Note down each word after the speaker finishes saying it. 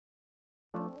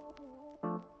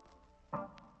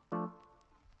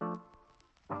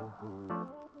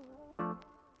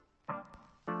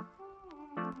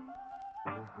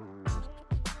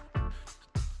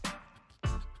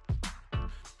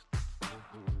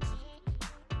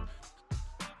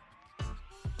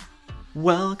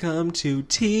Welcome to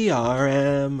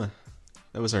TRM.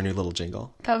 That was our new little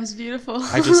jingle. That was beautiful.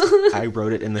 I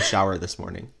wrote it in the shower this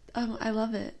morning. I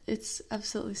love it. It's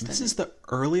absolutely stunning. This is the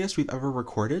earliest we've ever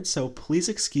recorded, so please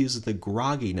excuse the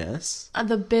grogginess.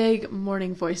 The big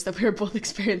morning voice that we are both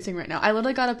experiencing right now. I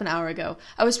literally got up an hour ago.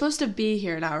 I was supposed to be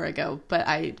here an hour ago, but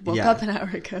I woke up an hour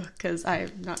ago because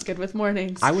I'm not good with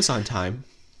mornings. I was on time.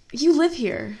 You live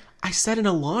here. I set an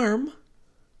alarm.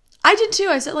 I did too.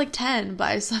 I set like 10, but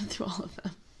I slept through all of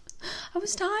them. I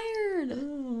was tired.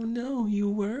 Oh, no, you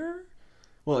were?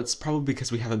 Well, it's probably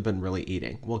because we haven't been really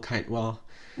eating.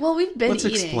 Well, we've been let's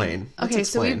eating. Explain.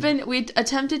 So we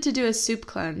attempted to do a soup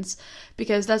cleanse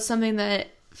because that's something that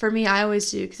for me I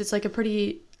always do because it's like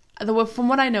from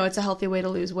what I know it's a healthy way to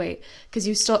lose weight because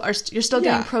you're still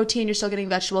getting protein, you're still getting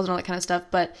vegetables and all that kind of stuff,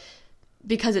 but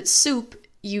because it's soup,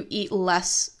 you eat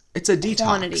less. It's a detox.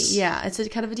 Quantity. Yeah, it's a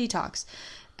kind of a detox.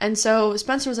 And so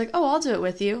Spencer was like, "Oh, I'll do it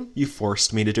with you." You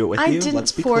forced me to do it with you. I didn't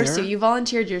force you. You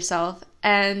volunteered yourself,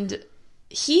 and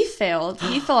he failed.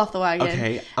 He fell off the wagon.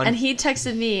 Okay. And he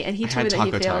texted me, and he told me that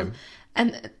he failed.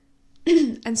 Time.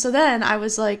 And so then I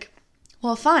was like,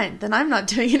 "Well, fine. Then I'm not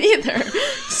doing it either."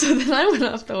 So then I went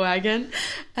off the wagon,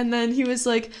 and then he was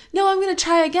like, "No, I'm going to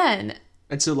try again."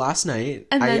 And so last night,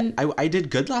 I did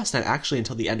good last night, actually,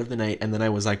 until the end of the night. And then I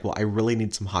was like, well, I really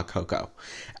need some hot cocoa.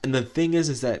 And the thing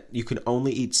is that you can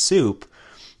only eat soup.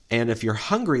 And if you're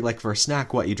hungry, like for a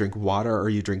snack, you drink water or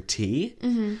you drink tea?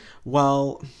 Mm-hmm.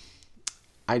 Well,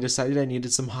 I decided I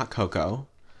needed some hot cocoa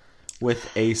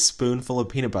with a spoonful of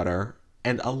peanut butter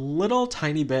and a little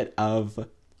tiny bit of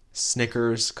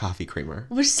Snickers coffee creamer.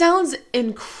 Which sounds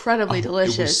incredibly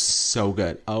delicious. It was so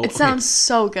good. It sounds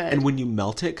so good. And when you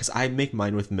melt it, because I make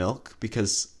mine with milk,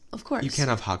 because of course you can't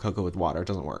have hot cocoa with water. It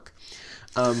doesn't work.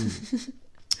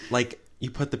 Like,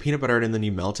 you put the peanut butter in and then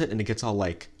you melt it and it gets all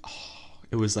like,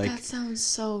 it was like... That sounds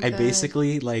so good. I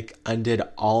basically, like, undid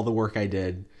all the work I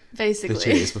did the 2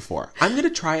 days before. I'm going to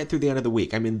try it through the end of the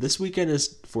week. I mean, this weekend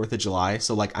is 4th of July,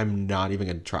 so, like, I'm not even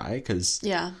going to try because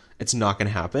it's not going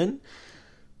to happen.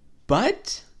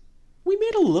 But we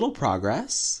made a little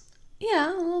progress.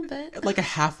 Yeah, a little bit. Like a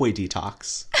halfway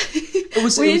detox.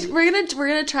 We're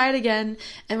gonna try it again,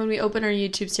 and when we open our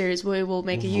YouTube series, we will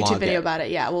make a YouTube video about it.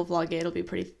 Yeah, we'll vlog it. It'll be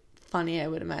pretty funny, I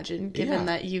would imagine, given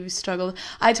that you struggled.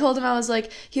 I told him, he was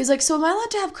like, so am I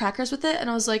allowed to have crackers with it? And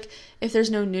I was like, if there's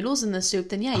no noodles in the soup,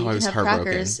 then you can have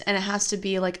crackers, and it has to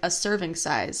be like a serving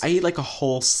size. I eat like a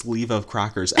whole sleeve of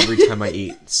crackers every time I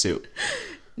eat soup.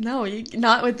 No,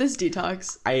 not with this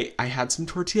detox. I had some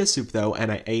tortilla soup, though,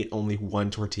 and I ate only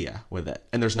one tortilla with it.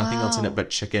 And there's nothing else in it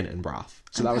but chicken and broth.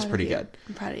 So that was pretty good.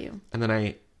 I'm proud of you. And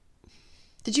then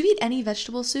Did you eat any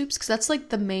vegetable soups? Because that's like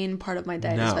the main part of my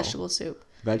diet is vegetable soup.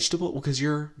 Vegetable? Well, because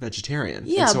you're vegetarian.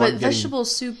 Yeah, so but vegetable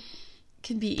soup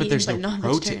can be eaten by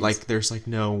non-vegetarians. Like, there's like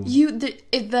no...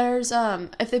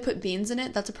 If they put beans in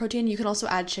it, that's a protein. You can also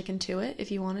add chicken to it if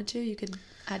you wanted to. You could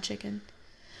add chicken.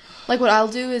 Like, what I'll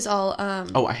do is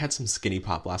I had some Skinny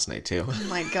Pop last night, too. Oh,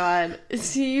 my God.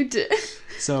 See, you did...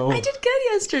 So... I did good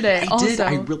yesterday.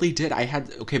 I really did.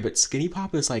 But Skinny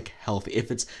Pop is, like, healthy.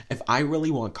 If I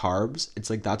really want carbs, it's,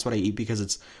 like, that's what I eat because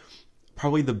it's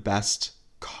probably the best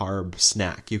carb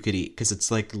snack you could eat because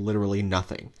it's, like, literally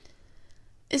nothing.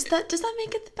 Does that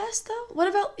make it the best, though? What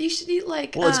about... You should eat,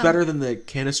 like... Well, it's better than the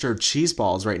canister of cheese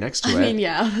balls right next to it. I mean,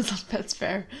 yeah. That's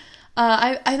fair.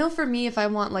 I know for me, if I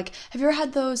want, like, have you ever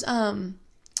had those,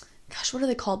 what are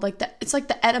they called? Like, it's like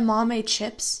the edamame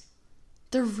chips.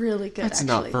 They're really good, That's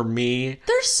not for me.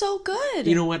 They're so good.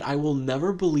 You know what? I will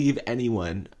never believe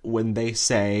anyone when they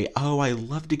say, oh, I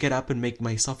love to get up and make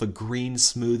myself a green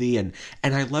smoothie, and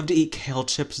I love to eat kale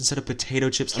chips instead of potato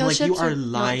chips. I'm like, you are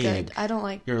lying. Not good. I don't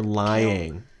like You're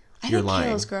lying. You're lying.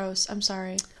 Kale's gross. I'm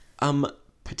sorry.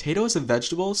 Potato is a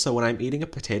vegetable, so when I'm eating a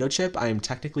potato chip, I am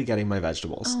technically getting my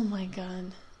vegetables. Oh my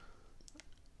God.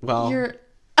 Well,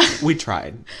 we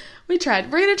tried. We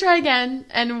tried. We're going to try again,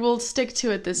 and we'll stick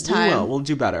to it this time. We will. We'll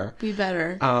do better. Be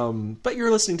better. But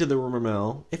you're listening to The Rumor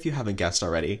Mill, if you haven't guessed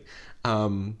already.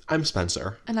 I'm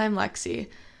Spencer. And I'm Lexi.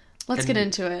 Let's get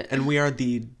into it. And we are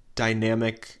the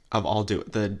dynamic of all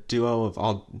the duo of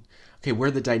all... Okay,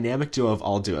 we're the dynamic duo of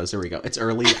all duos. There we go. It's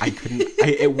early. I couldn't...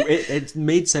 it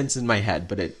made sense in my head,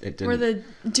 but it didn't. We're the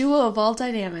duo of all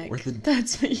dynamic.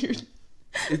 That's what you're...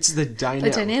 It's the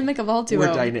dynamic... The dynamic of all duo.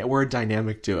 We're a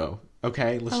dynamic duo.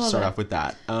 Okay? Let's just start off with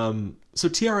that. So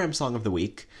TRM Song of the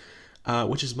Week.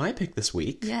 which is my pick this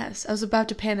week. Yes, I was about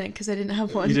to panic because I didn't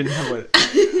have one. You didn't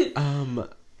have one.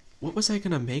 What was I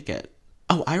gonna make it?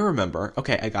 Oh, I remember.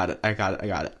 Okay, I got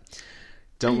it.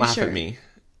 Don't laugh at me.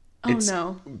 Oh,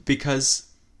 no. Because,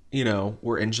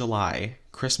 we're in July.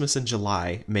 Christmas in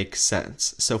July makes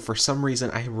sense. So for some reason,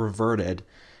 I reverted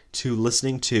to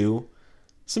listening to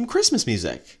some Christmas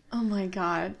music. Oh my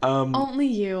God. Only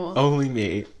you. Only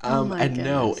me. Oh my and goodness.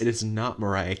 No, it is not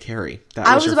Mariah Carey.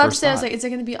 I was about to say, I was like, is it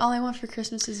going to be All I Want for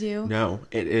Christmas Is You? No,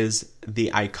 it is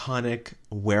the iconic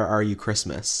Where Are You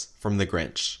Christmas from The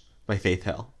Grinch by Faith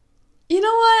Hill. You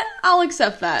know what? I'll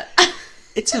accept that.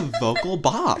 It's a vocal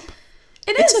bop.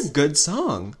 It's a good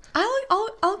song.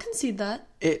 I'll concede that.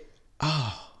 It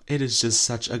is just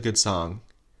such a good song.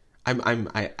 I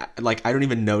don't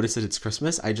even notice that it's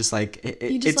Christmas. I just like it.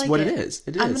 It's like what it is.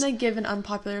 It is. I'm gonna give an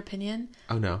unpopular opinion.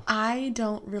 Oh no. I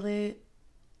don't really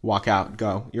walk out.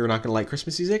 Go. You're not gonna like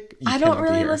Christmas music? I don't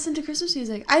really listen to Christmas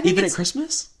music. I think even at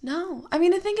Christmas? No. I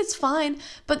mean, I think it's fine.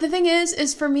 But the thing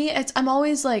is for me, I'm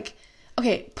always like,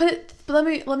 okay, let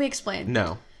me explain.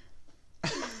 No.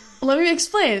 Let me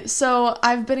explain. So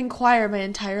I've been in choir my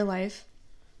entire life.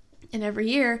 And every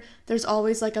year, there's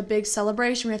always like a big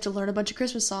celebration. We have to learn a bunch of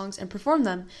Christmas songs and perform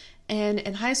them. And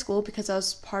in high school, because I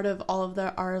was part of all of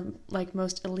our like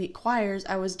most elite choirs,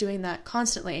 I was doing that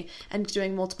constantly and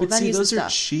doing multiple venues and stuff. Those are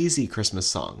cheesy Christmas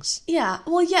songs. Yeah,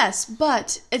 well, yes,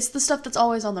 but it's the stuff that's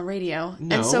always on the radio.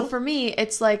 No. And so for me,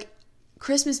 it's like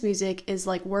Christmas music is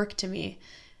like work to me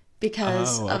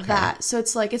because of that. So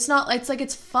it's like it's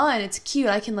fun, it's cute.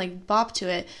 I can like bop to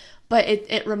it. But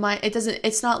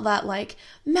it's not that like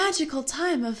magical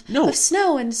time of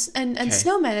snow and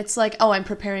snowmen. It's like, oh, I'm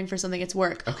preparing for something. It's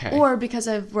work. Okay. Or because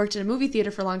I've worked in a movie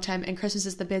theater for a long time and Christmas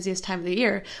is the busiest time of the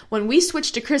year. When we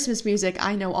switch to Christmas music,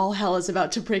 I know all hell is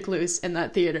about to break loose in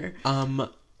that theater.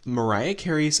 Mariah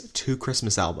Carey's 2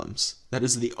 Christmas albums. That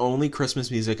is the only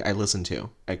Christmas music I listen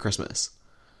to at Christmas.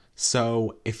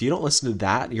 So if you don't listen to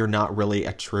that, you're not really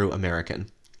a true American.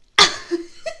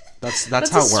 That's how it works.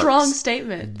 That's a strong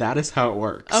statement. That is how it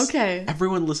works. Okay.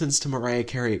 Everyone listens to Mariah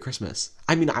Carey at Christmas.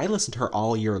 I mean, I listen to her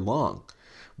all year long,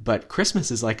 but Christmas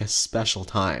is like a special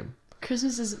time.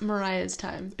 Christmas is Mariah's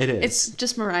time. It is. It's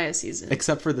just Mariah season.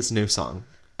 Except for this new song.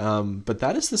 But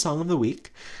that is the song of the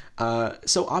week.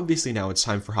 So obviously now it's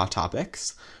time for Hot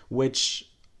Topics, which,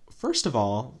 first of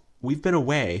all, we've been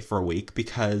away for a week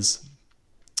because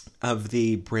of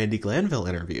the Brandi Glanville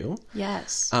interview.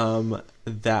 Yes.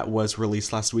 That was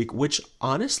released last week, which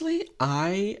honestly,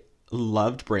 I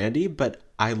loved Brandi, but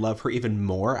I love her even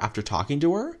more after talking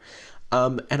to her.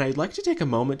 And I'd like to take a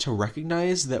moment to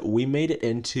recognize that we made it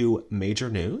into major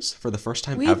news for the first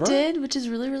time ever. We did, which is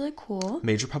really, really cool.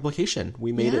 Major publication.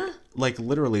 We made it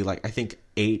literally I think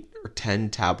 8 or 10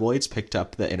 tabloids picked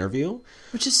up the interview.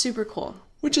 Which is super cool.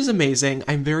 Which is amazing.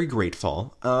 I'm very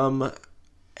grateful.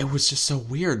 It was just so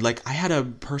weird. Like, I had a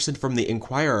person from the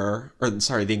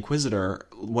the Inquisitor,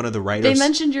 one of the writers. They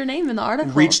mentioned your name in the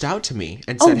article. Reached out to me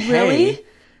and said, hey,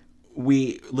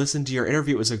 we listened to your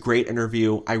interview. It was a great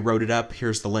interview. I wrote it up.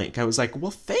 Here's the link. I was like, well,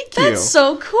 thank you. That's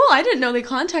so cool. I didn't know they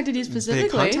contacted you specifically.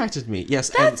 They contacted me. Yes.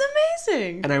 That's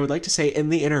amazing. And I would like to say in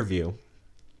the interview,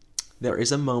 there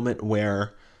is a moment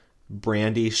where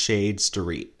Brandi shades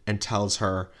Dorit and tells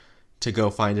her to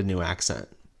go find a new accent.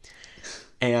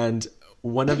 And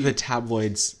one of the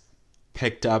tabloids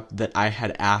picked up that I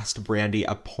had asked Brandi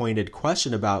a pointed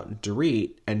question about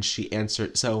Dorit, and she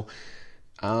answered, so,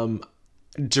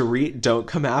 Dorit, don't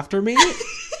come after me.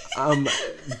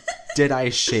 Did I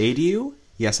shade you?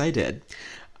 Yes, I did.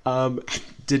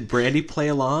 Did Brandi play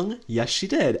along? Yes, she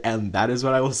did. And that is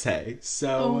what I will say. So.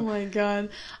 Oh my God.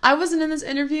 I wasn't in this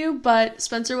interview, but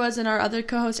Spencer was and our other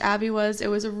co-host Abby was. It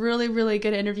was a really, really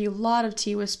good interview. A lot of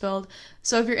tea was spilled.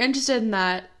 So if you're interested in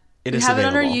that, we have it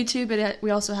on our YouTube, but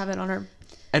we also have it on our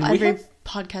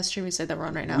podcast stream we said that we're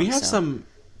on right now. We have some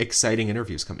exciting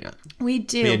interviews coming up. We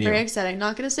do. Very exciting.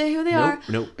 Not going to say who they are.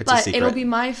 Nope, it's a secret. But it'll be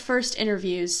my first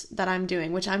interviews that I'm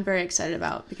doing, which I'm very excited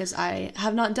about because I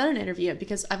have not done an interview yet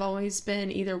because I've always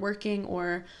been either working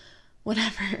or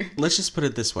whatever. Let's just put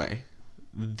it this way.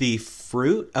 The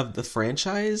fruit of the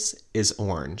franchise is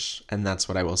orange, and that's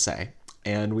what I will say.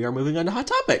 And we are moving on to Hot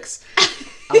Topics.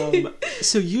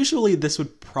 So usually this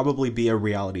would probably be a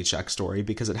reality check story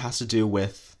because it has to do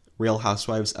with Real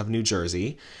Housewives of New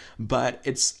Jersey. But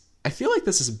I feel like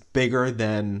this is bigger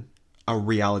than a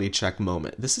reality check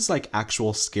moment. This is like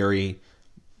actual scary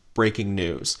breaking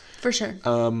news. For sure.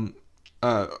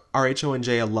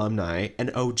 RHONJ alumni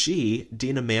and OG,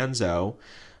 Dina Manzo,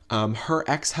 her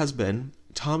ex-husband,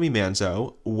 Tommy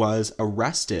Manzo, was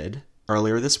arrested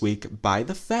earlier this week by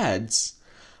the feds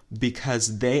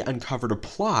because they uncovered a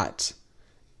plot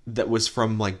that was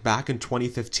from like back in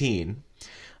 2015,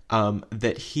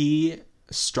 that he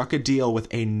struck a deal with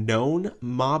a known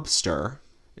mobster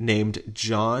named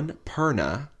John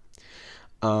Perna,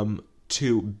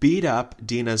 to beat up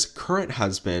Dina's current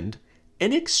husband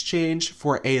in exchange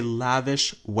for a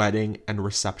lavish wedding and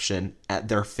reception at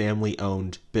their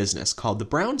family-owned business called the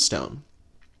Brownstone.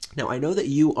 Now, I know that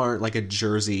you aren't like a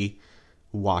Jersey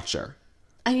watcher.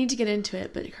 I need to get into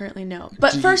it, but currently no.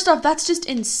 But first off, that's just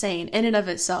insane in and of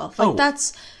itself. Like,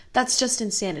 that's just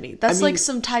insanity. That's like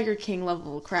some Tiger King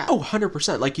level crap. Oh,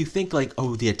 100%. Like, you think like,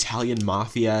 oh, the Italian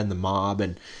mafia and the mob,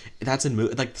 and that's in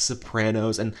like The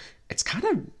Sopranos, and it's kind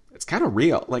of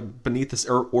real. Like, beneath this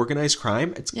organized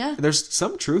crime, there's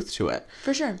some truth to it.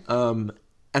 For sure. And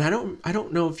I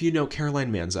don't know if you know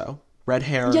Caroline Manzo. Red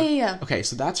hair. Yeah. Okay,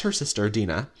 so that's her sister,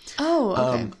 Dina.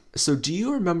 Oh, okay. So do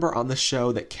you remember on the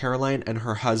show that Caroline and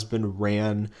her husband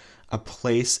ran a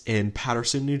place in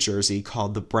Paterson, New Jersey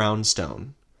called the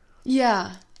Brownstone?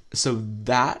 Yeah. So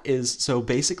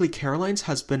basically Caroline's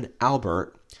husband,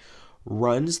 Albert,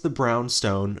 runs the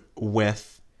Brownstone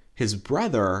with his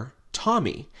brother,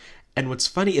 Tommy. And what's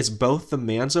funny is both the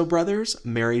Manzo brothers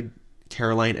married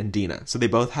Caroline and Dina. So they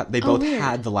both had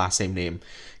the last same name.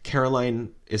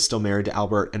 Caroline is still married to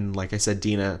Albert, and like I said,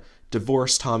 Dina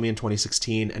divorced Tommy in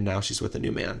 2016, and now she's with a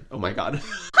new man. Oh my god.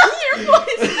 Your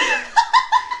voice.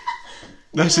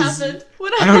 What happened?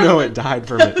 I don't know, it died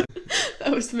for a minute.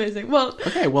 That was amazing. Well,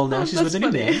 now she's with a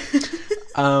new man.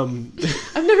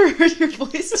 I've never heard your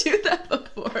voice do that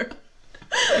before.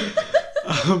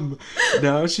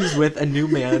 Now she's with a new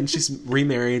man. She's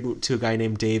remarried to a guy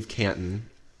named Dave Canton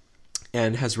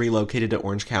and has relocated to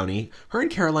Orange County. Her and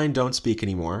Caroline don't speak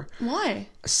anymore. Why?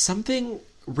 Something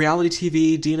reality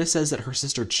TV. Dina says that her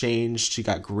sister changed. She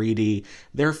got greedy.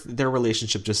 Their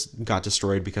relationship just got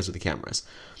destroyed because of the cameras.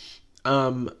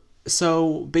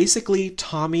 So basically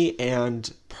Tommy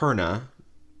and Perna,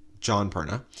 John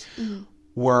Perna,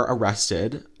 were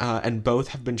arrested, and both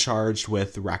have been charged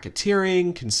with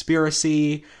racketeering,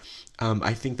 conspiracy.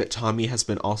 I think that Tommy has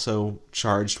been also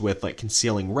charged with like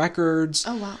concealing records.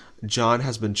 Oh wow. John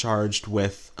has been charged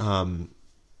with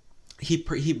he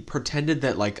pretended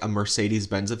that like a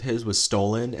Mercedes-Benz of his was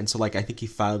stolen, and so like I think he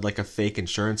filed like a fake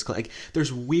insurance claim. Like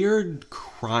there's weird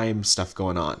crime stuff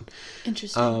going on.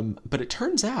 Interesting. But it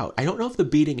turns out, I don't know if the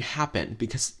beating happened,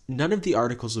 because none of the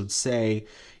articles would say,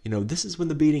 this is when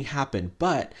the beating happened,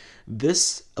 but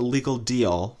this illegal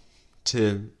deal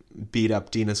to beat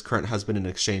up Dina's current husband in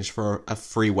exchange for a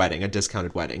free wedding, a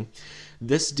discounted wedding.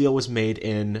 This deal was made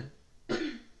in,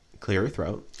 clear your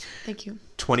throat. Thank you.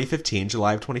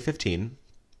 July of 2015.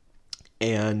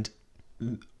 And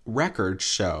records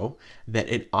show that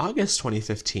in August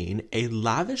 2015, a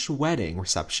lavish wedding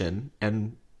reception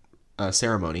and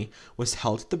ceremony was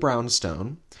held at the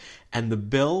Brownstone, and the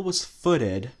bill was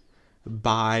footed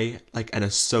by like an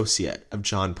associate of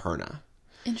John Perna.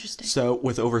 Interesting. So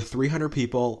with over 300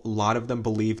 people, a lot of them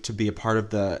believed to be a part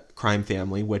of the crime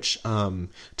family, which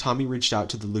Tommy reached out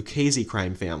to the Lucchese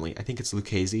crime family. I think it's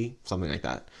Lucchese, something like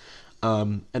that.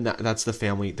 And that's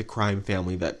the crime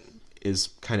family that is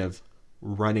kind of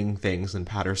running things in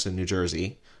Paterson, New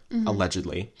Jersey,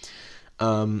 allegedly.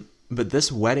 But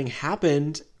this wedding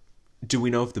happened. Do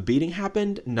we know if the beating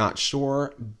happened? Not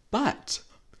sure. But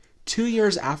 2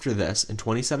 years after this, in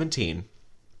 2017...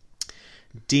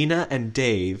 Dina and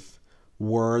Dave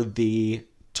were the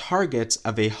targets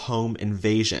of a home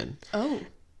invasion. Oh.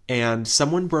 And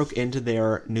someone broke into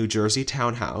their New Jersey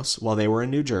townhouse while they were in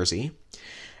New Jersey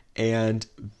and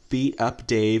beat up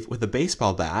Dave with a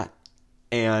baseball bat,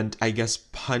 and I guess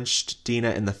punched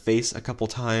Dina in the face a couple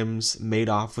times, made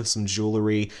off with some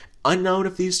jewelry. Unknown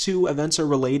if these two events are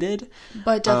related.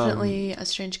 But definitely a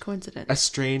strange coincidence. A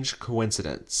strange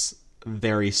coincidence.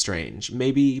 Very strange.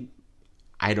 Maybe...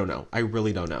 I don't know. I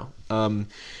really don't know.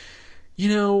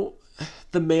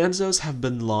 The Manzos have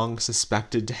been long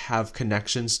suspected to have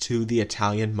connections to the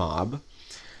Italian mob.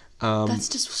 That's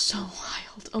just so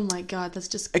wild. Oh my god, that's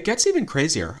just... It gets even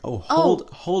crazier.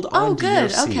 Hold on to your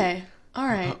seat. Oh, good. Okay. All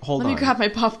right. Let me grab my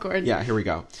popcorn. Yeah, here we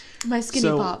go. My Skinny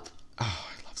Pop. Oh,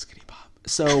 I love Skinny Pop.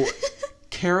 So,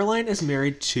 Caroline is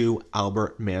married to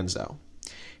Albert Manzo.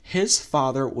 His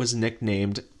father was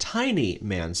nicknamed Tiny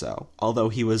Manzo, although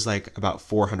he was like about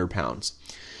 400 pounds.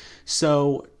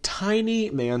 So Tiny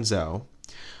Manzo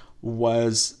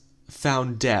was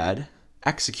found dead,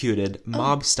 executed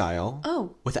mob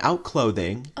style, without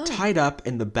clothing, tied up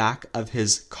in the back of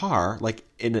his car, like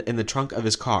in the trunk of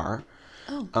his car,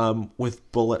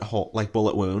 with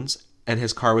bullet wounds, and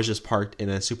his car was just parked in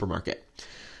a supermarket.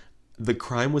 The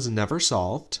crime was never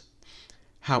solved.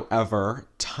 However,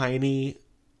 Tiny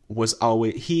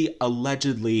he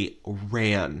allegedly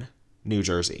ran New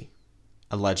Jersey.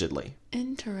 Allegedly.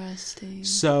 Interesting.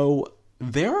 So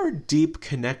there are deep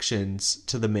connections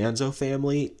to the Manzo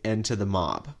family and to the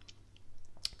mob.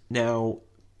 Now,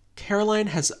 Caroline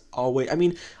has always... I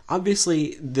mean,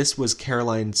 obviously, this was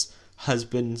Caroline's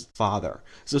husband's father.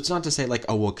 So it's not to say like,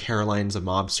 oh, well, Caroline's a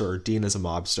mobster or Dina's a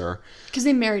mobster. Because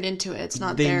they married into it. It's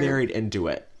not They married into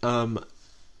it.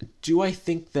 Do I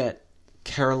think that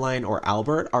Caroline or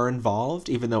Albert are involved,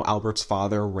 even though Albert's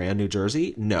father ran New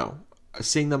Jersey? No.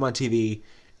 Seeing them on TV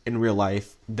in real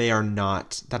life, they are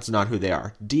not. That's not who they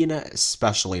are. Dina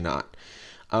especially not.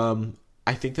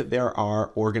 I think that there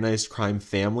are organized crime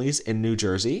families in New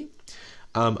Jersey.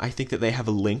 I think that they have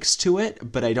links to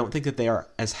it, but I don't think that they are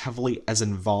as heavily as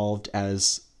involved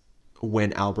as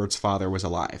when Albert's father was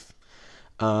alive.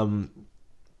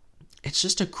 It's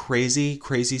just a crazy,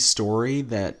 crazy story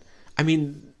that, I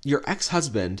mean, your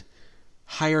ex-husband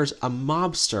hires a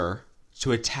mobster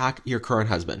to attack your current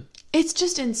husband. It's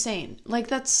just insane. Like,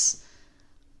 that's...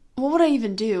 What would I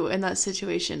even do in that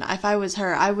situation? If I was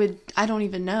her, I don't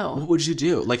even know. What would you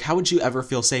do? Like, how would you ever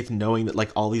feel safe knowing that,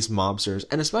 like, all these mobsters,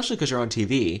 and especially because you're on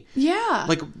TV. Yeah.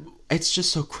 Like, it's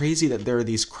just so crazy that there are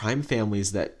these crime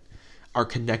families that are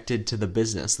connected to the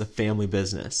business, the family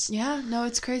business. Yeah, no,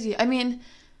 it's crazy. I mean,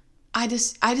 I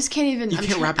just can't even... You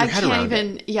can't wrap your head around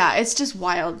it. Yeah, it's just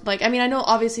wild. Like, I mean, I know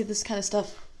obviously this kind of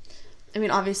stuff, I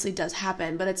mean, obviously does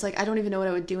happen, but it's like, I don't even know what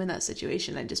I would do in that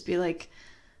situation. I'd just be like...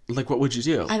 Like, what would you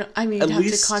do? I mean, you'd have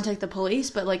to contact the police,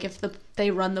 but, like, if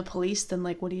they run the police, then,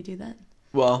 like, what do you do then?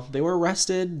 Well, they were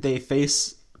arrested. They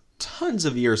face tons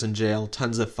of years in jail,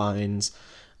 tons of fines.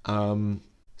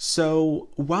 So,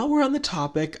 while we're on the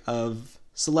topic of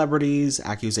celebrities,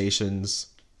 accusations,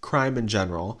 crime in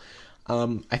general,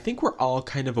 I think we're all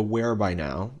kind of aware by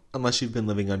now, unless you've been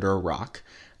living under a rock,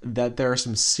 that there are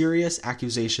some serious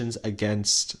accusations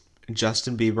against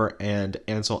Justin Bieber and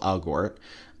Ansel Elgort.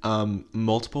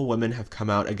 Multiple women have come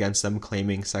out against them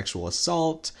claiming sexual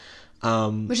assault.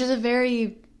 Which is a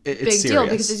very big deal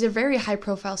because these are very high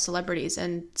profile celebrities.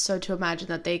 And so to imagine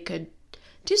that they could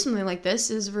do something like this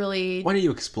is really... Why don't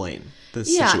you explain the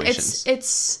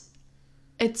situations?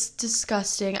 It's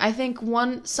disgusting. I think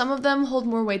some of them hold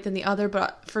more weight than the other,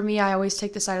 but for me, I always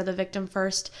take the side of the victim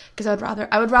first because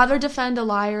I would rather defend a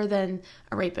liar than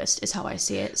a rapist is how I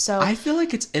see it. So I feel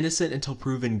like it's innocent until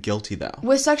proven guilty, though.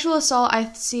 With sexual assault,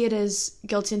 I see it as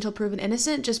guilty until proven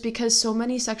innocent, just because so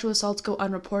many sexual assaults go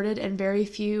unreported and very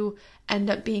few end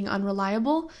up being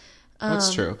unreliable.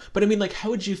 That's true. But I mean, like, how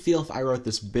would you feel if I wrote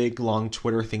this big, long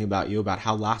Twitter thing about you about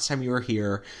how last time you were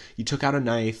here, you took out a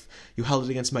knife, you held it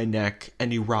against my neck,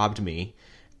 and you robbed me,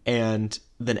 and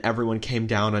then everyone came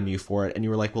down on you for it, and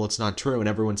you were like, well, it's not true, and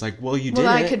everyone's like, well, you did it.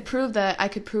 Well, I could prove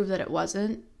that it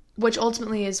wasn't, which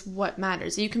ultimately is what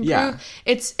matters. You can prove...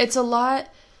 It's a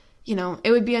lot... You know, it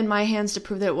would be in my hands to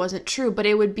prove that it wasn't true, but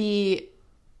it would be...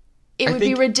 It would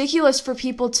be ridiculous for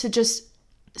people to just...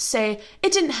 say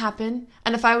it didn't happen,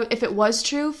 and if it was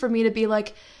true, for me to be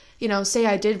like, you know, say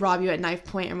I did rob you at knife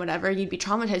point or whatever, you'd be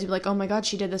traumatized. You'd be like, oh my god,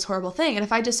 she did this horrible thing. And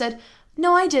if I just said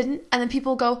no, I didn't, and then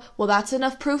people go, well, that's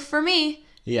enough proof for me,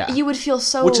 you would feel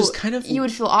you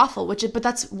would feel awful, but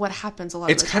that's what happens a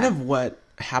lot of the time. It's kind of what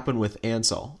happened with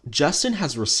Ansel. Justin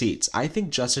has receipts. I think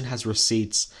Justin has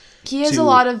receipts. He has a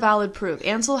lot of valid proof.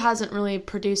 Ansel hasn't really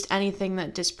produced anything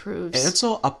that disproves.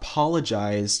 Ansel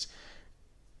apologized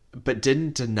but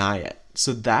didn't deny it.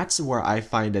 So that's where I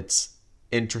find it's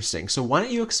interesting. So why don't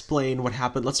you explain what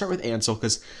happened? Let's start with Ansel,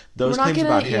 because those claims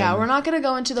about him... Yeah, we're not going to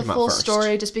go into the full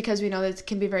story just because we know that it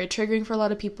can be very triggering for a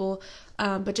lot of people.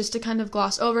 But just to kind of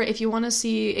gloss over, if you want to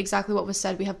see exactly what was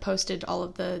said, we have posted all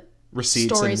of the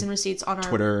stories and receipts on our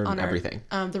Twitter and everything.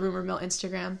 The Rumor Mill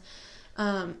Instagram.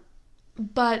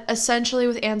 But essentially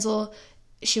with Ansel,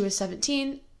 she was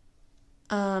 17.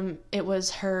 It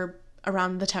was her...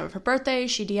 around the time of her birthday,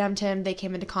 she DM'd him. They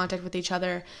came into contact with each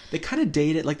other. They kind of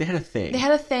dated, like they had a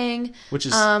thing. Which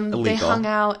is illegal. They hung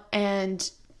out, and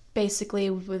basically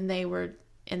when they were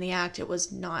in the act, it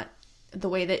was not the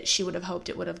way that she would have hoped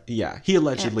it would have. Yeah, he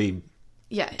allegedly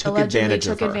took advantage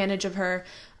of her.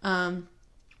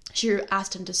 She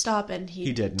asked him to stop, and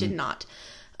he did not.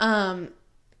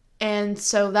 And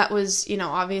so that was, you know,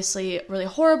 obviously really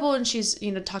horrible. And she's,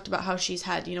 you know, talked about how she's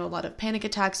had, you know, a lot of panic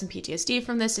attacks and PTSD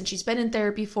from this. And she's been in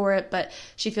therapy for it. But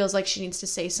she feels like she needs to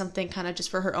say something kind of just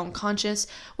for her own conscience,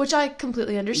 which I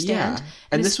completely understand. Yeah.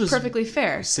 And this was perfectly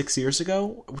fair. 6 years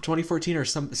ago, 2014 or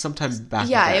sometime back.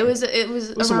 Yeah, it was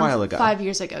a while ago. 5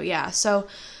 years ago. Yeah. So.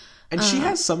 And she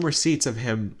has some receipts of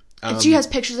him And she has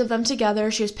pictures of them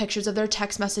together. She has pictures of their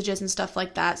text messages and stuff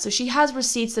like that. So she has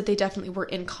receipts that they definitely were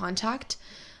in contact.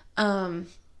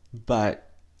 But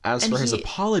as for his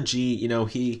apology, you know,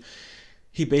 he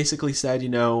basically said, you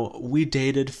know, we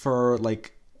dated for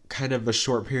like kind of a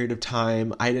short period of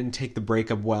time. I didn't take the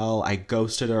breakup well. I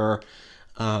ghosted her.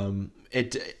 I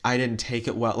didn't take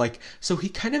it well. Like, so he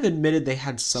kind of admitted they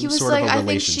had some sort of a relationship. I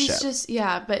think she's just,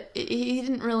 yeah, but he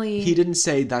didn't really... He didn't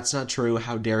say, that's not true.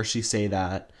 How dare she say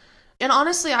that? And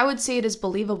honestly, I would say it is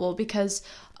believable because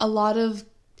a lot of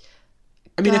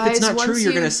I mean, if it's not true,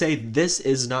 you're going to say this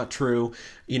is not true,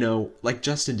 you know, like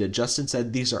Justin did. Justin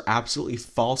said these are absolutely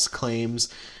false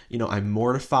claims. You know, I'm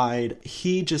mortified.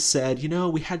 He just said, you know,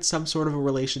 we had some sort of a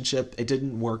relationship. It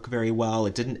didn't work very well.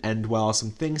 It didn't end well.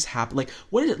 Some things happened. Like,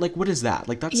 what is it? Like, what is that?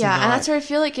 Like, that's not... and that's where I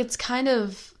feel like it's kind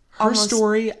of her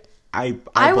story. I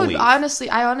believe.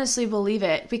 I honestly believe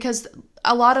it because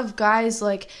a lot of guys,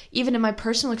 like, even in my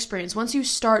personal experience, once you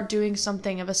start doing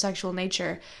something of a sexual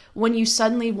nature, when you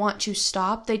suddenly want to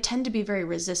stop, they tend to be very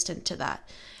resistant to that.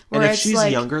 And if she's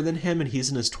younger than him and he's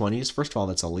in his 20s, first of all,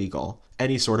 that's illegal.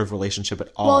 Any sort of relationship at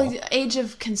all. Well, the age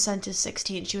of consent is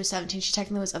 16. She was 17. She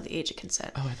technically was of the age of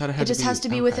consent. Oh, I thought it had to be... It just has to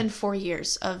be within 4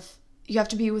 years of... You have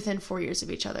to be within 4 years of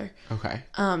each other. Okay.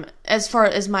 As far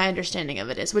as my understanding of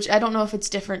it is, which I don't know if it's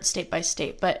different state by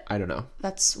state, but... I don't know.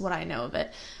 That's what I know of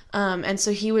it. And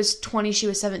so he was 20, she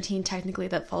was 17. Technically,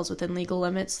 that falls within legal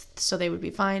limits, so they would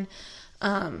be fine.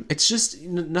 It's just...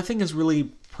 Nothing has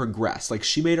really progressed. Like,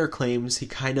 she made her claims. He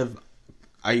kind of...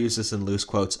 I use this in loose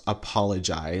quotes,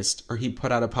 apologized, or he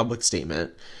put out a public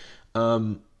statement.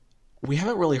 We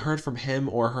haven't really heard from him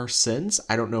or her since.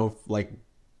 I don't know if, like,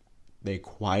 they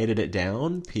quieted it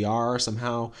down, PR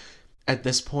somehow. At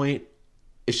this point,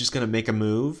 if she's going to make a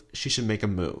move, she should make a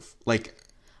move. Like,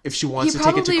 if she wants to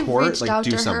take it to court, like,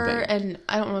 do something. Her, and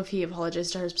I don't know if he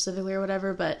apologized to her specifically or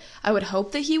whatever, but I would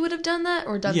hope that he would have done that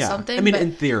or done something. I mean,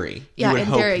 in theory. Yeah, in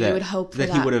theory, you would hope for that.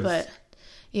 He would have... But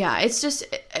yeah, it's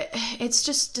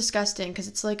just disgusting because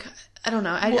it's like, I don't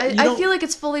know. I feel like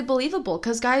it's fully believable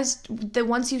because guys, that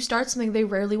once you start something, they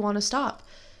rarely want to stop.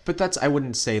 But that's, I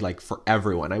wouldn't say like for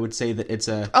everyone. I would say that it's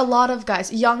a lot of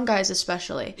guys, young guys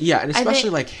especially. Yeah, and especially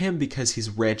like him because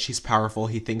he's rich, he's powerful,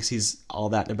 he thinks he's all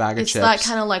that in a bag of chips. It's that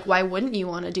kind of like, why wouldn't you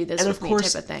want to do this with me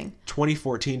type of thing.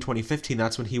 2014, 2015,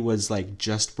 that's when he was like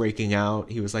just breaking out.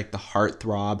 He was like the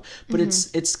heartthrob. But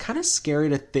it's kind of scary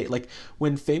to think, like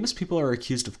when famous people are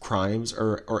accused of crimes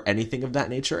or anything of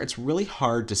that nature, it's really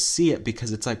hard to see it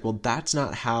because it's like, well, that's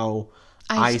not how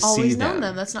I see them. I've always known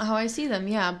them. That's not how I see them.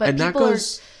 Yeah, but and people that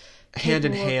goes hand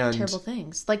in hand. Terrible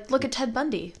things. Like look at Ted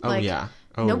Bundy. Oh like, yeah.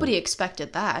 Nobody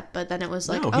expected that, but then it was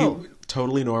like, he,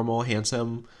 totally normal,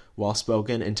 handsome,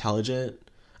 well-spoken, intelligent.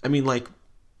 I mean, like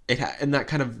and that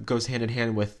kind of goes hand in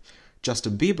hand with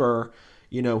Justin Bieber.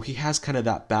 You know, he has kind of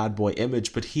that bad boy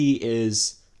image, but he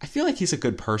is. I feel like he's a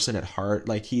good person at heart.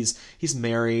 Like he's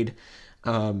married.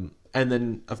 And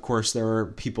then, of course, there were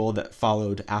people that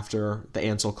followed after the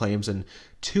Ansel claims, and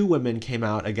 2 women came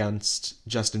out against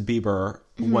Justin Bieber,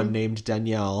 one named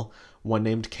Danielle, one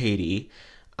named Katie,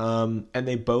 and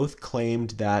they both claimed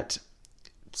that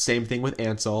same thing with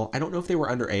Ansel. I don't know if they were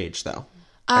underage, though.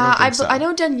 I don't think so. I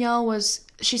know Danielle was,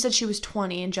 she said she was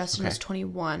 20 and Justin was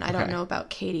 21. I don't know about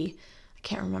Katie. I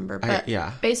can't remember. But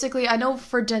basically, I know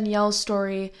for Danielle's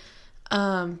story...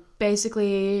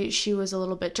 basically she was a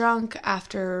little bit drunk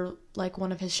after like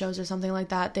one of his shows or something like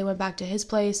that. They went back to his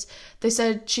place.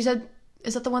 She said,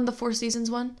 is that the one, the Four Seasons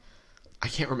one? I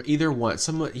can't remember either one.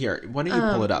 Someone here, why don't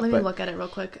you pull it up? Let me look at it real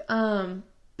quick.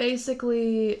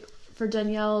 Basically for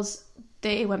Danielle's,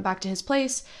 they went back to his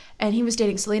place and he was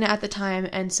dating Selena at the time.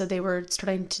 And so they were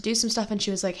starting to do some stuff and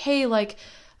she was like, hey, like,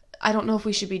 I don't know if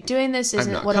we should be doing this.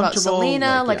 What about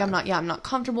Selena? Like, I'm not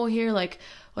comfortable here. Like,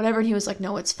 whatever. And he was like,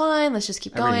 no, it's fine. Let's just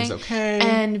keep going. Everything's okay.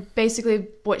 And basically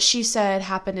what she said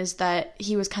happened is that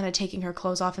he was kind of taking her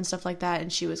clothes off and stuff like that.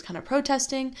 And she was kind of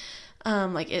protesting.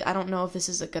 I don't know if this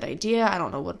is a good idea. I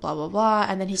don't know what, blah, blah, blah.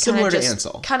 And then he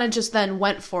kind of just then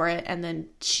went for it. And then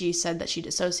she said that she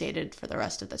dissociated for the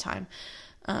rest of the time,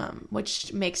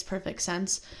 which makes perfect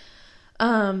sense.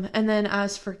 And then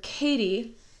as for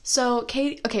Katie... So,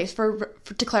 Katie, okay,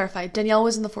 to clarify, Danielle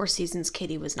was in the Four Seasons,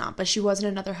 Katie was not, but she was in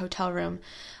another hotel room.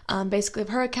 Basically, of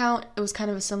her account, it was kind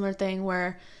of a similar thing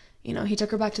where, you know, he took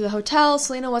her back to the hotel.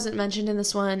 Selena wasn't mentioned in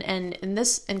this one, and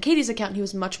in Katie's account, he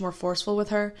was much more forceful with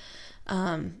her.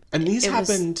 And these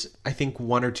happened, I think,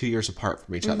 1 or 2 years apart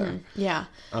from each other. Yeah.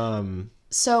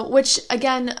 So, which,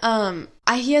 again,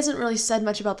 he hasn't really said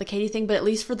much about the Katie thing, but at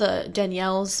least for the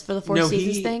Danielle's, for the Four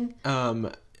Seasons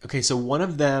thing. Okay, so one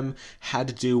of them had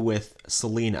to do with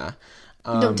Selena.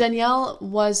 No, Danielle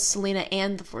was Selena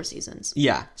and the Four Seasons.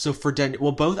 Yeah. So for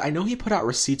both, I know he put out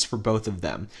receipts for both of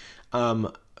them.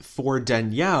 For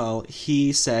Danielle,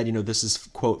 he said, this is,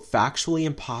 quote, factually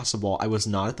impossible. I was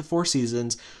not at the Four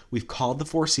Seasons. We've called the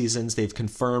Four Seasons. They've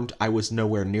confirmed I was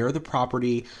nowhere near the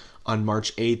property on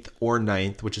March 8th or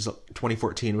 9th, which is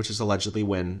 2014, which is allegedly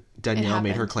when Danielle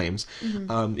made her claims.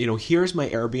 Mm-hmm. Here's my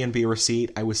Airbnb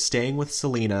receipt. I was staying with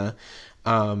Selena.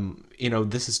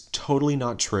 This is totally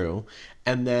not true.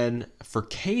 And then for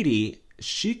Katie,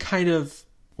 she kind of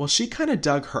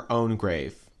dug her own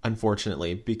grave,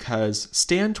 unfortunately, because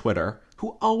Stan Twitter,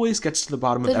 who always gets to the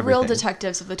bottom of everything. The real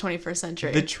detectives of the 21st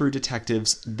century. The true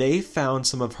detectives, they found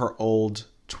some of her old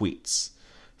tweets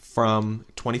from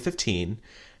 2015,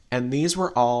 and these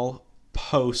were all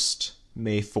post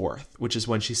May 4th, which is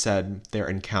when she said their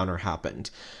encounter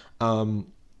happened.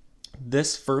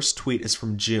 This first tweet is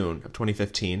from June of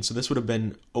 2015, so this would have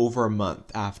been over a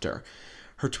month after.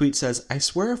 Her tweet says, I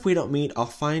swear if we don't meet, I'll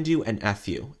find you and F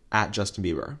you, at Justin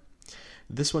Bieber.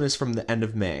 This one is from the end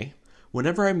of May.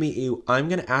 Whenever I meet you, I'm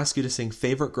going to ask you to sing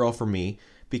Favorite Girl for me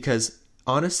because,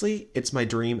 honestly, it's my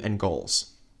dream and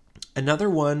goals. Another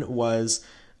one was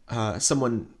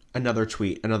another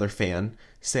tweet, another fan,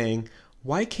 saying,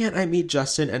 why can't I meet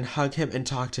Justin and hug him and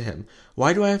talk to him?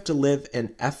 Why do I have to live in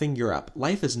effing Europe?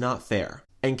 Life is not fair.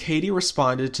 And Katie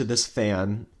responded to this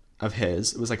fan of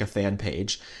his. It was like a fan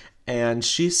page. And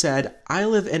she said, I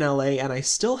live in LA and I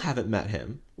still haven't met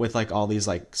him, with like all these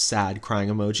like sad crying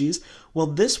emojis. Well,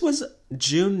 this was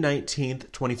June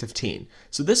 19th, 2015.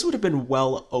 So this would have been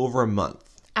well over a month.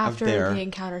 After the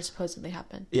encounter supposedly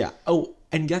happened. Yeah. Oh,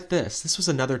 and get this. This was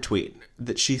another tweet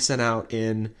that she sent out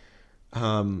in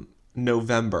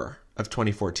November of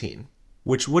 2014,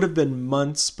 which would have been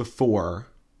months before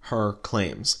her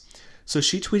claims. So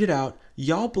she tweeted out,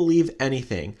 y'all believe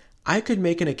anything. I could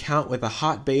make an account with a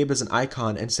hot babe as an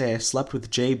icon and say I slept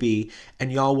with JB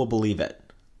and y'all will believe it.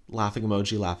 Laughing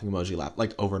emoji, laugh,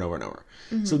 like over and over and over.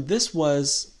 Mm-hmm. So this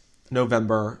was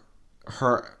November.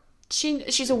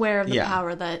 She's aware of the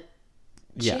power that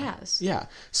she has. Yeah.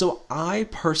 So I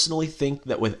personally think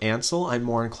that with Ansel, I'm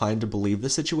more inclined to believe the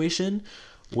situation.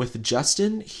 With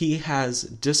Justin, he has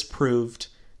disproved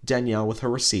Danielle with her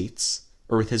receipts,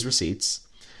 or with his receipts.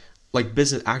 Like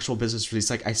actual business receipts.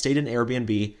 Like, I stayed in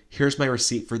Airbnb. Here's my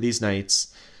receipt for these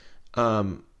nights.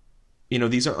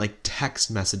 These aren't like text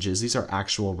messages. These are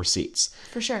actual receipts.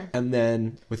 For sure. And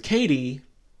then with Katie,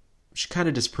 she kind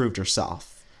of disproved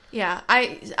herself. Yeah,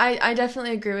 I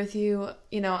definitely agree with you.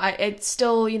 It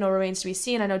still, remains to be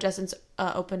seen. I know Justin's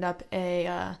opened up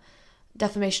a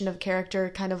defamation of character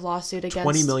kind of lawsuit against...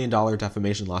 $20 million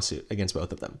defamation lawsuit against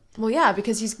both of them. Well, yeah,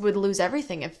 because he would lose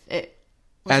everything if it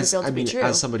was revealed to be true.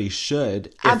 As somebody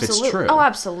should, if it's true. Oh,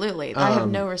 absolutely. I have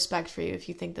no respect for you if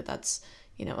you think that that's,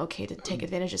 okay to take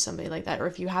advantage of somebody like that, or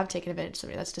if you have taken advantage of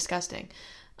somebody. That's disgusting.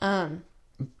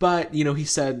 But, he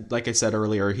said, like I said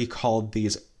earlier, he called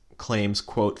these claims,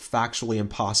 quote, factually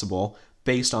impossible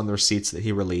based on the receipts that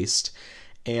he released.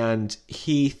 And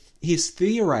he's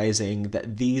theorizing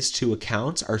that these two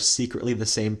accounts are secretly the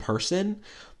same person,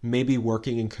 maybe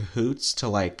working in cahoots to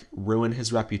like ruin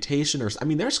his reputation.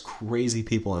 There's crazy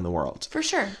people in the world. For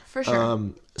sure.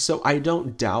 So I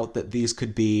don't doubt that these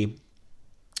could be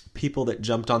people that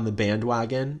jumped on the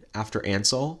bandwagon after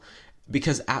Ansel,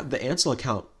 because at the Ansel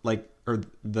account, or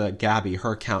the Gabby,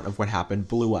 her account of what happened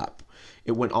blew up.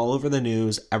 It went all over the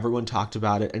news. Everyone talked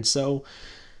about it. And so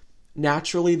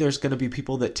naturally there's going to be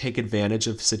people that take advantage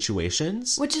of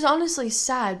situations. Which is honestly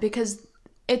sad, because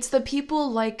it's the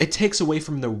people like... It takes away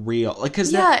from the real...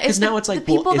 Because now it's like,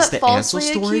 well, is the Ansel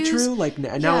story true? Like,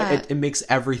 now it makes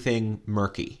everything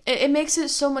murky. It makes it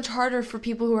so much harder for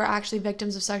people who are actually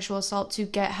victims of sexual assault to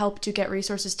get help, to get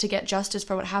resources, to get justice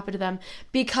for what happened to them,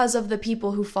 because of the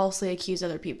people who falsely accuse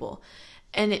other people.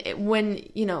 And when,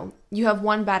 you have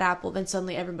one bad apple, then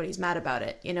suddenly everybody's mad about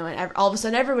it, and all of a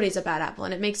sudden everybody's a bad apple.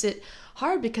 And it makes it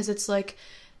hard, because it's like,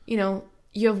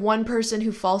 you have one person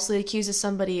who falsely accuses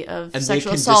somebody of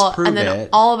sexual assault, and then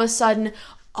all of a sudden,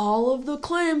 all of the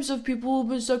claims of people who've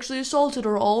been sexually assaulted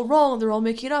are all wrong. They're all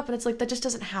making it up. And it's like, that just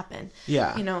doesn't happen.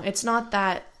 Yeah. It's not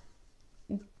that...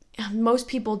 Most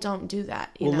people don't do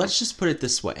that. Well, let's just put it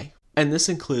this way. And this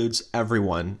includes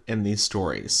everyone in these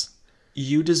stories.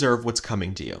 You deserve what's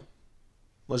coming to you.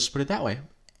 Let's just put it that way.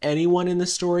 Anyone in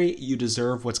this story, you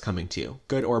deserve what's coming to you,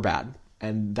 good or bad.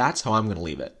 And that's how I'm going to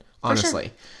leave it, honestly.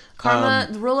 Sure. Karma,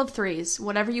 the rule of threes.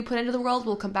 Whatever you put into the world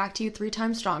will come back to you 3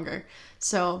 times stronger.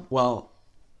 So... Well,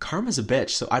 karma's a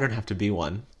bitch, so I don't have to be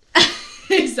one.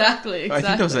 Exactly. I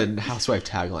think that was a housewife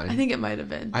tagline. I think it might have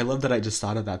been. I love that I just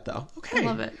thought of that, though. Okay. I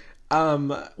love it.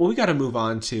 Well, we got to move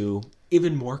on to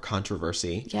even more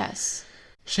controversy. Yes.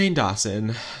 Shane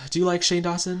Dawson. Do you like Shane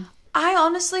Dawson? I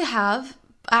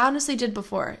honestly did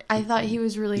before. I thought he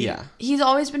was really... Yeah. He's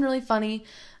always been really funny.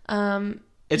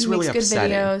 It's really upsetting.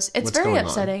 Good videos. It's very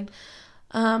upsetting.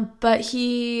 But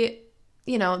he,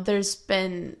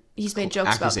 he's made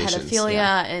jokes about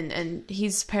pedophilia and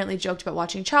he's apparently joked about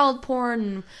watching child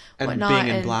porn and whatnot. And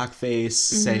being in blackface,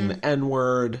 saying the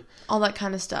N-word. All that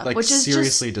kind of stuff. Like, which is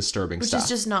seriously disturbing stuff. Which is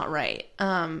just not right.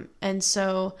 And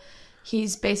so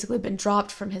he's basically been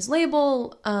dropped from his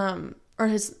label, or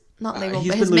his... Not label,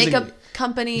 but his makeup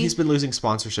company. He's been losing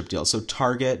sponsorship deals. So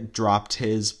Target dropped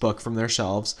his book from their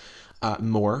shelves.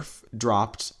 Morphe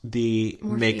dropped the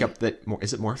makeup that...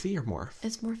 Is it Morphe or Morph?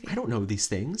 It's Morphe. I don't know these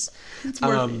things. It's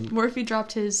Morphe. Morphe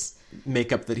dropped his...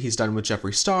 makeup that he's done with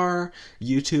Jeffree Star.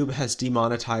 YouTube has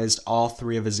demonetized all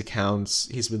 3 of his accounts.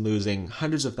 He's been losing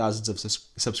hundreds of thousands of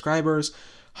subscribers,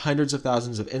 hundreds of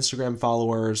thousands of Instagram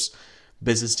followers,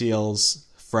 business deals,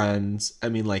 friends. I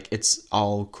mean, like, it's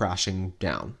all crashing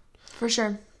down. For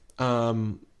sure.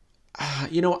 I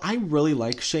really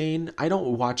like Shane. I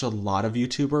don't watch a lot of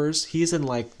YouTubers. He's in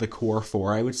like the core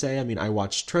 4, I would say. I mean, I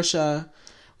watch Trisha.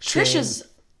 Trisha's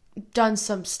done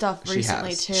some stuff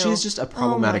recently too. She's just a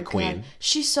problematic queen. God.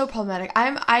 She's so problematic.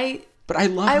 But I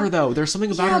love her though. There's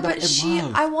something about her that I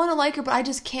love. I want to like her, but I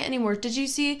just can't anymore. Did you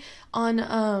see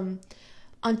on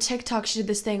TikTok she did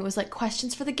this thing? It was like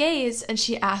questions for the gays, and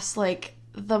she asked like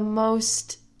the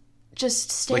most just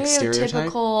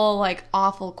stereotypical, like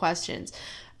awful questions.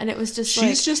 And it was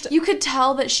just you could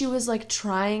tell that she was like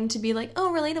trying to be like, oh,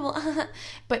 relatable,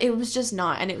 but it was just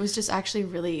not. And it was just actually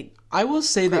really I will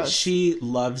say gross. That she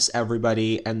loves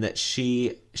everybody and that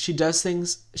she does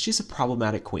things. She's a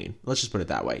problematic queen. Let's just put it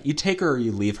that way. You take her or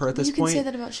you leave her at this point. You can say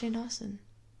that about Shane Dawson.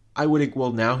 I would.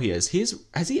 Well, now he is.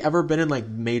 Has he ever been in like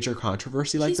major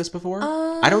controversy like this before?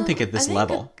 I don't think at this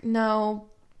level. No.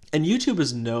 And YouTube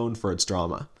is known for its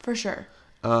drama. For sure.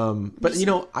 But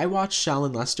I watched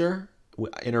Shallon Lester.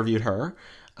 Interviewed her.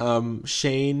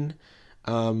 Shane,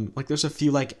 like there's a few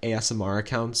like ASMR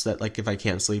accounts that like if I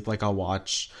can't sleep, like I'll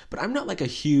watch. But I'm not like a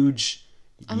huge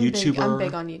YouTuber. I'm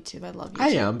big on YouTube. I love YouTube. I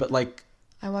am, but like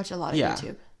I watch a lot of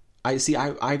YouTube. I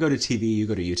go to TV, you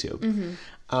go to YouTube.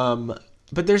 Mm-hmm.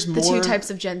 But there's more... The 2 types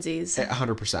of Gen Zs.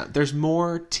 100%. There's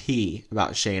more tea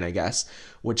about Shane, I guess,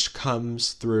 which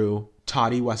comes through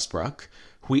Toddy Westbrook.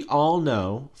 We all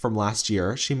know from last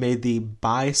year, she made the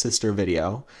Bye Sister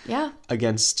video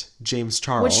against James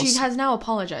Charles. Which she has now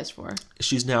apologized for.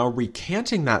 She's now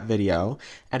recanting that video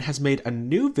and has made a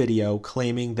new video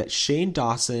claiming that Shane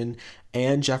Dawson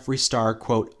and Jeffree Star,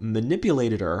 quote,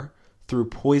 manipulated her through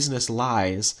poisonous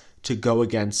lies to go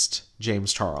against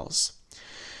James Charles.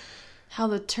 How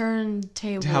the turntable.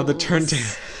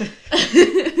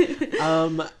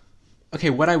 Okay,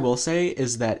 what I will say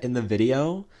is that in the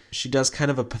video, she does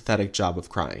kind of a pathetic job of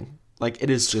crying. Like, it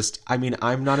is just... I mean,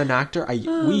 I'm not an actor.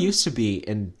 We used to be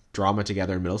in drama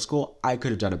together in middle school. I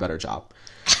could have done a better job.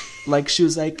 Like, she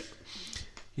was like,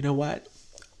 you know what?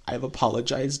 I've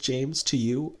apologized, James, to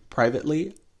you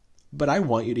privately, but I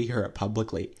want you to hear it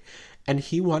publicly. And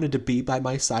he wanted to be by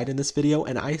my side in this video,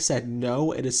 and I said,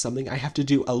 no, it is something I have to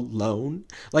do alone.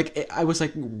 Like, I was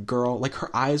like, girl, like, her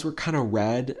eyes were kind of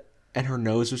red, and her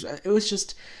nose was... It was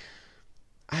just...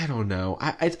 I don't know.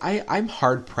 I'm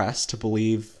hard-pressed to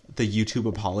believe the YouTube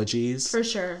apologies. For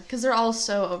sure. Because they're all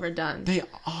so overdone. They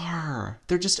are.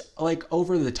 They're just, like,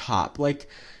 over the top. Like,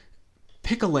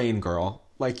 pick a lane, girl.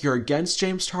 Like, you're against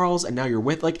James Charles, and now you're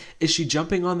with... Like, is she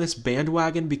jumping on this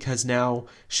bandwagon because now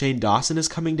Shane Dawson is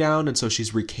coming down, and so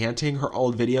she's recanting her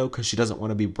old video because she doesn't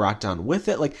want to be brought down with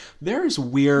it? Like, there's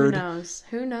weird... Who knows?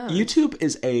 YouTube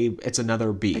is it's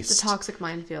another beast. It's a toxic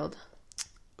minefield.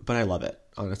 But I love it,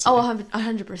 honestly. Oh,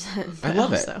 100%. I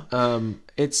love it.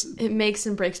 It makes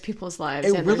and breaks people's lives.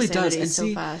 It really does. And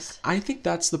so fast. I think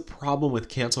that's the problem with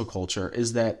cancel culture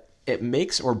is that it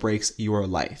makes or breaks your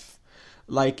life.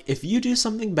 Like, if you do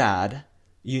something bad,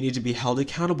 you need to be held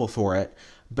accountable for it.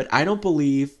 But I don't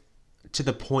believe to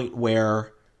the point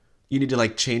where you need to,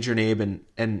 like, change your name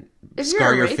and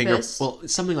scar your finger. Well,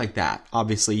 something like that.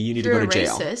 Obviously, you need to go to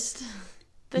jail. Racist,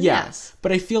 then yes.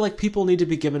 But I feel like people need to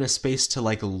be given a space to,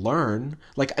 like, learn.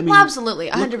 Like, I mean... Well, absolutely,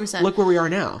 100%. Look where we are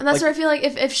now. And that's where I feel like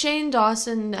if Shane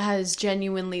Dawson has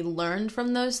genuinely learned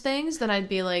from those things, then I'd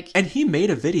be like... And he made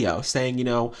a video saying, you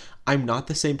know, I'm not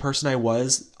the same person I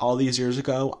was all these years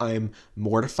ago. I'm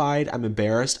mortified. I'm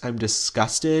embarrassed. I'm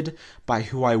disgusted by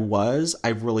who I was.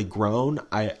 I've really grown.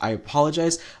 I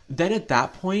apologize. Then at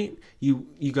that point, you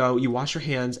wash your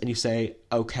hands and you say,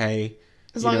 okay...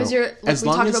 As long as you're, like we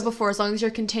talked about before, as long as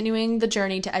you're continuing the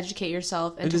journey to educate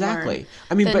yourself and exactly. to learn,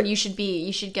 I mean, then but you should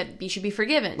be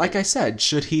forgiven. Like I said,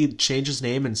 should he change his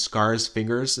name and scar his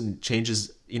fingers and change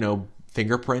his,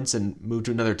 fingerprints and move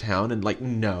to another town? And like,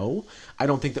 no, I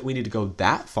don't think that we need to go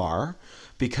that far,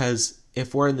 because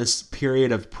if we're in this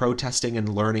period of protesting and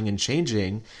learning and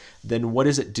changing, then what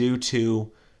does it do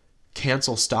to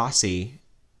cancel Stassi?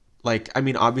 Like, I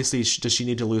mean, obviously, does she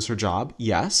need to lose her job?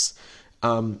 Yes.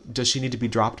 Does she need to be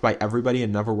dropped by everybody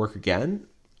and never work again?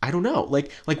 I don't know.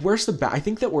 Like where's the I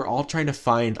think that we're all trying to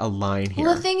find a line here.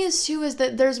 Well, the thing is too is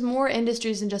that there's more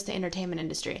industries than just the entertainment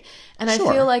industry, and sure.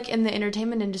 I feel like in the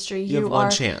entertainment industry, you have one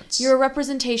chance. You're a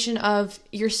representation of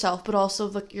yourself, but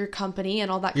also your company and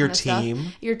all that kind of stuff.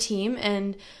 Your team,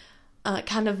 and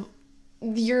kind of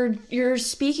you're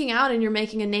speaking out and you're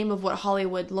making a name of what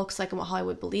Hollywood looks like and what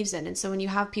Hollywood believes in. And so when you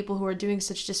have people who are doing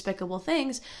such despicable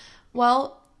things,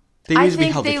 well, they need to be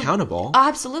held accountable.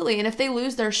 Absolutely. And if they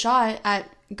lose their shot at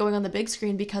going on the big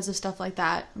screen because of stuff like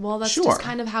that, well, that's just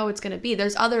kind of how it's going to be.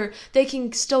 They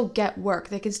can still get work.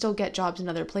 They can still get jobs in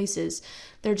other places.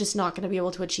 They're just not going to be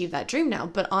able to achieve that dream now.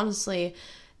 But honestly,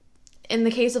 in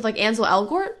the case of like Ansel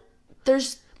Elgort,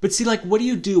 But see, like, what do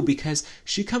you do? Because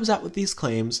she comes out with these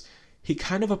claims. He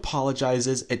kind of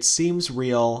apologizes. It seems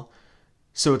real.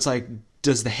 So it's like,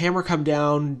 does the hammer come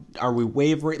down? Are we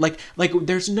wavering? Like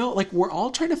there's no, like, we're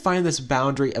all trying to find this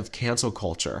boundary of cancel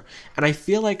culture. And I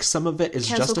feel like some of it is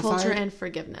justified. Cancel culture and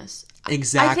forgiveness.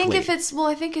 Exactly. I think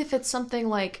if it's something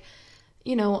like,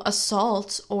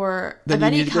 assault or then of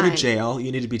any kind. You need to go to jail.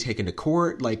 You need to be taken to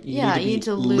court. Like, you need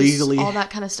to lose legally, all that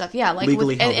kind of stuff. Yeah. Like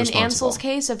in Ansel's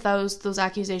case, if those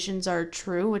accusations are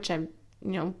true, which I'm,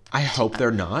 I hope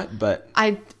they're not, but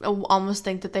I almost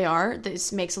think that they are.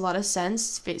 This makes a lot of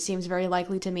sense. It seems very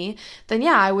likely to me. Then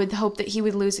yeah, I would hope that he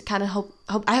would lose. I kind of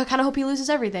hope he loses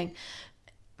everything.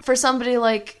 For somebody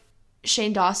like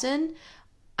Shane Dawson,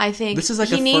 I think this is like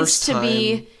he needs to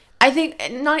be. I think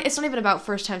it's not even about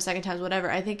first time, second times,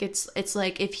 whatever. I think it's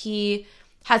like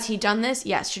has he done this?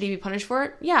 Yes. Should he be punished for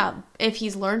it? Yeah. If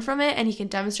he's learned from it and he can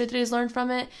demonstrate that he's learned from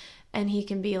it. And he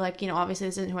can be like, obviously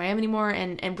this isn't who I am anymore.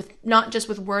 And with not just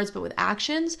with words, but with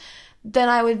actions, then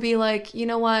I would be like, you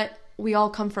know what? We all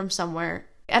come from somewhere.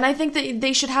 And I think that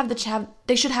they should have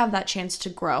that chance to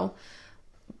grow.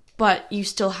 But you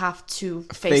still have to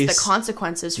face the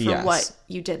consequences for what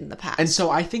you did in the past. And so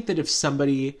I think that if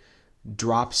somebody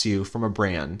drops you from a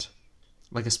brand,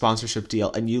 like a sponsorship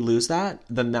deal, and you lose that,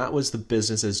 then that was the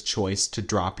business's choice to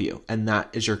drop you. And that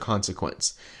is your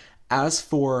consequence. As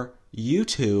for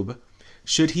YouTube,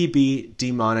 should he be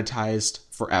demonetized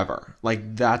forever?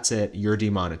 Like, that's it, you're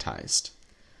demonetized.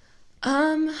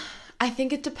 I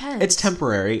think it depends. It's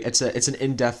temporary. It's an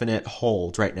indefinite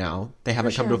hold right now. They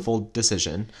haven't come to a full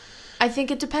decision. I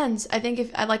think it depends. I think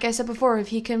if, like I said before, if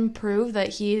he can prove that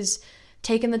he's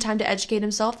taken the time to educate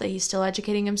himself, that he's still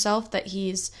educating himself, that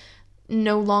he's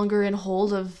no longer in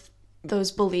hold of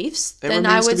those beliefs, then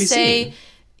I would say,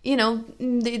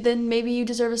 then maybe you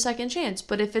deserve a second chance.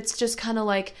 But if it's just kind of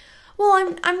like,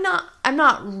 well, I'm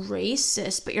not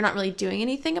racist, but you're not really doing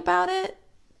anything about it,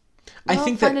 well, I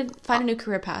think find a new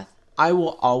career path. I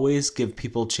will always give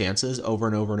people chances over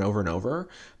and over and over and over,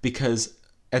 because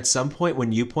at some point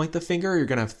when you point the finger, you're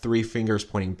going to have three fingers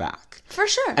pointing back. For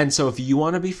sure. And so if you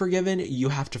want to be forgiven, you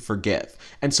have to forgive.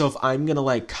 And so if I'm going to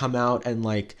like come out and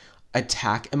like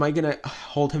attack, am I gonna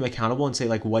hold him accountable and say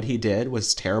like what he did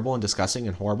was terrible and disgusting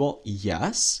and horrible?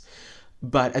 Yes.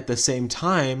 But at the same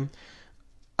time,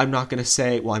 I'm not gonna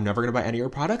say, well, I'm never gonna buy any of your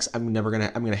products, I'm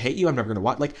gonna hate you, I'm never gonna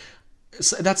watch. Like,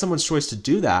 so that's someone's choice to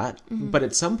do that. Mm-hmm. But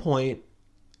at some point,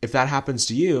 if that happens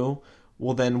to you,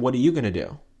 well, then what are you gonna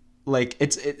do? Like,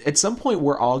 at some point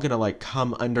we're all gonna like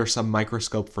come under some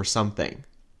microscope for something.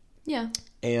 Yeah.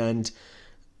 And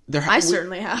I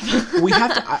certainly have. We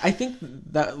have to. I think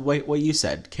that what you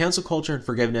said, cancel culture and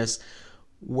forgiveness,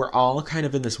 we're all kind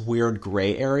of in this weird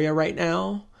gray area right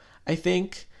now, I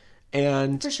think.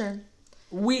 And for sure,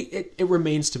 it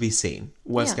remains to be seen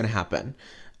what's going to happen.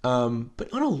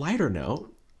 But on a lighter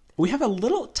note, we have a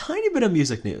little tiny bit of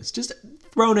music news just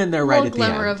thrown in there right at the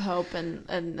end. A glimmer of hope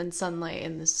and sunlight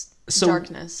in this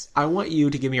darkness. I want you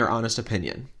to give me your honest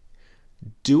opinion.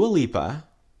 Dua Lipa,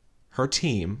 her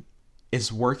team, is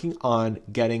working on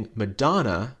getting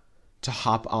Madonna to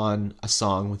hop on a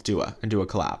song with Dua and do a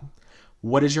collab.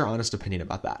 What is your honest opinion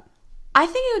about that? I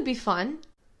think it would be fun.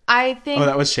 I think... Oh,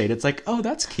 that was shade. It's like, oh,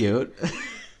 that's cute.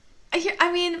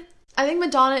 I mean, I think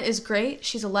Madonna is great.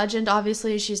 She's a legend,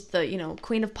 obviously. She's the,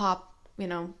 queen of pop,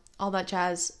 all that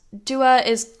jazz. Dua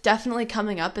is definitely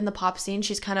coming up in the pop scene.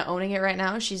 She's kind of owning it right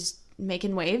now. She's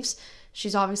making waves.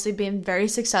 She's obviously been very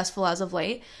successful as of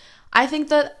late. I think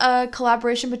that a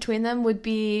collaboration between them would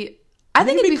be... I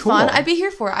think it'd be cool. Fun. I'd be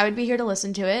here for it. I would be here to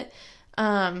listen to it.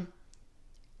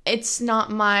 It's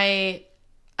not my...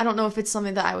 I don't know if it's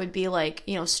something that I would be like,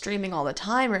 streaming all the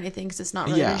time or anything, because it's not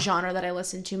really the genre that I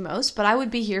listen to most. But I would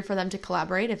be here for them to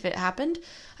collaborate if it happened.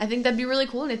 I think that'd be really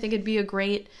cool, and I think it'd be a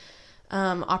great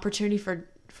opportunity for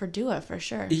Dua, for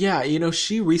sure. Yeah,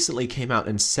 she recently came out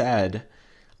and said,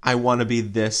 I want to be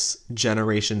this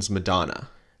generation's Madonna.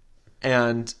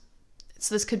 And...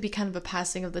 So this could be kind of a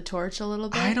passing of the torch a little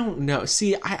bit? I don't know.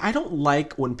 See, I don't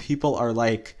like when people are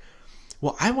like,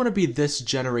 well, I want to be this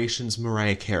generation's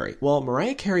Mariah Carey. Well,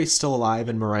 Mariah Carey's still alive,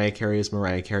 and Mariah Carey is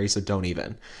Mariah Carey, so don't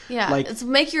even. Yeah, it's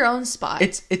make your own spot.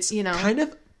 It's kind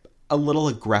of a little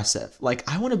aggressive. Like,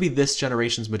 I want to be this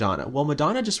generation's Madonna. Well,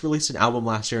 Madonna just released an album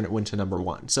last year, and it went to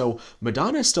 #1. So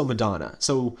Madonna is still Madonna.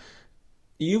 So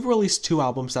you've released 2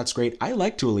 albums. That's great. I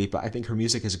like Dua Lipa. I think her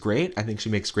music is great. I think she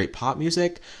makes great pop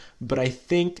music. But I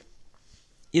think,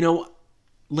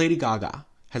 Lady Gaga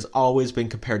has always been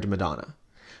compared to Madonna.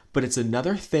 But it's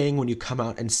another thing when you come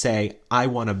out and say, I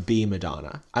want to be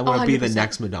Madonna. I want to be the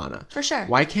next Madonna. For sure.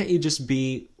 Why can't you just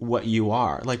be what you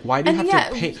are? Like, why do you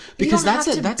have to paint? Because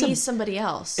that's somebody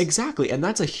else. Exactly. And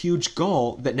that's a huge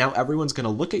goal that now everyone's going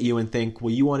to look at you and think,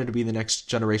 well, you wanted to be the next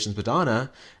generation's Madonna.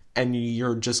 And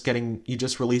you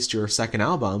just released your 2nd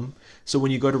album. So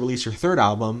when you go to release your 3rd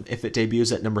album, if it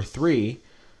debuts at #3,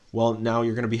 well, now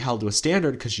you're going to be held to a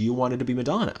standard because you wanted to be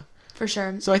Madonna. For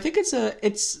sure. So I think it's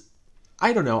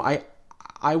I don't know.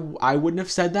 I wouldn't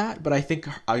have said that, but I think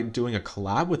doing a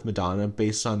collab with Madonna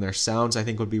based on their sounds, I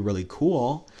think would be really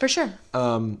cool. For sure.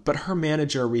 But her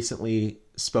manager recently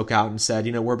spoke out and said,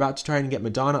 we're about to try and get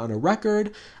Madonna on a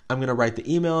record. I'm going to write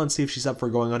the email and see if she's up for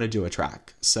going on a Dua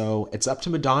track. So it's up to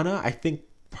Madonna. I think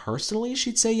personally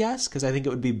she'd say yes, because I think it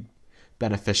would be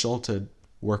beneficial to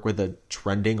work with a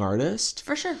trending artist.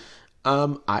 For sure.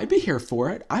 I'd be here for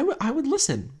it. I would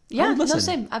listen. Yeah, I would listen. No,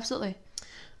 same. Absolutely.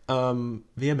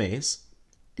 VMAs.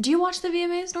 Do you watch the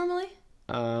VMAs normally?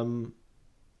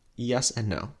 Yes and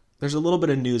no. There's a little bit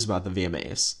of news about the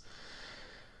VMAs.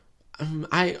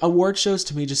 Award shows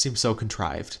to me just seem so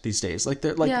contrived these days. Like,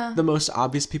 they're like the most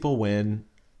obvious people win.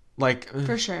 Like,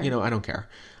 for sure. I don't care.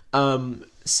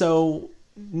 So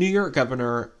New York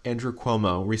Governor Andrew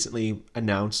Cuomo recently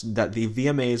announced that the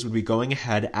VMAs would be going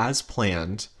ahead as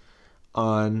planned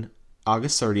on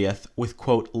August 30th with,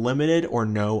 quote, limited or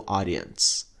no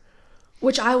audience.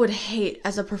 Which I would hate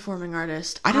as a performing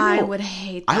artist. I would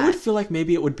hate that. I would feel like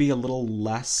maybe it would be a little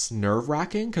less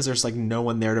nerve-wracking because there's, like, no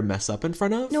one there to mess up in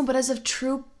front of. No, but as a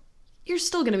true... You're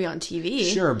still going to be on TV.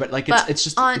 Sure, but, like, it's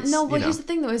just... Here's the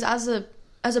thing, though, is as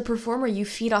a performer, you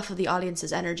feed off of the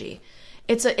audience's energy.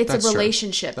 It's a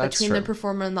relationship between the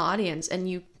performer and the audience, and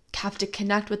you have to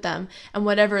connect with them. And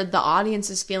whatever the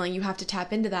audience is feeling, you have to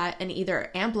tap into that and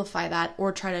either amplify that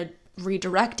or try to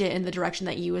redirect it in the direction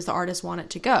that you as the artist want it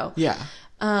to go. Yeah.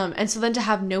 And so then to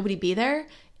have nobody be there,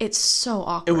 it's so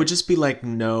awkward. It would just be like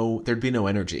there'd be no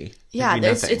energy. Yeah,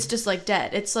 it's just like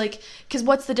dead. It's like, because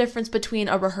what's the difference between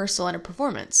a rehearsal and a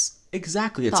performance?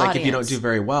 Exactly. It's like, if you don't do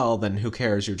very well, then who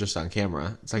cares? You're just on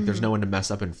camera. It's like there's no one to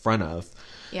mess up in front of.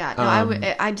 Yeah, no,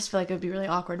 I just feel like it would be really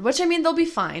awkward. Which, I mean, they'll be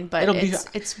fine, but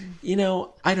it's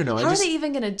I don't know. How are they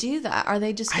even going to do that? Are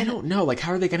they just I don't know. Like,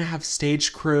 how are they going to have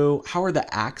stage crew? How are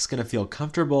the acts going to feel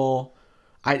comfortable?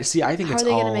 I think how are they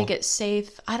going to make it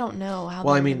safe? I don't know.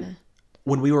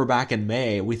 When we were back in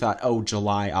May, we thought,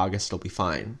 July, August, it'll be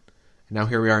fine. And now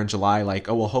here we are in July, like,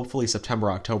 hopefully September,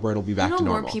 October, it'll be back to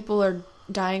normal. More people are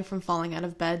dying from falling out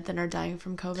of bed than are dying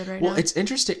from COVID now. Well, it's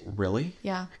interesting. Really?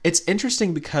 Yeah. It's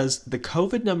interesting because the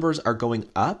COVID numbers are going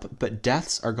up, but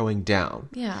deaths are going down.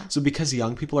 Yeah. So because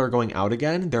young people are going out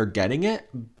again, they're getting it,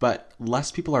 but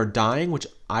less people are dying, which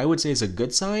I would say is a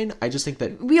good sign. I just think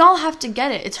that... We all have to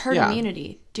get it. It's herd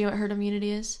immunity. Do you know what herd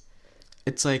immunity is?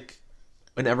 It's like...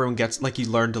 when everyone gets... Like, you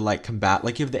learn to, like, combat...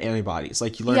 Like, you have the antibodies.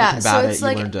 Like, you learn to combat it. Yeah, so it's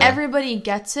like everybody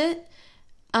gets it.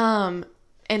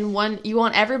 And you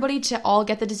want everybody to all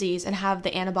get the disease and have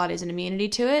the antibodies and immunity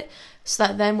to it, so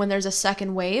that then when there's a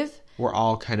second wave, we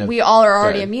all are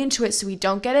already immune to it, so we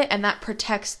don't get it, and that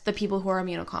protects the people who are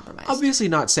immunocompromised. Obviously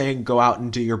not saying go out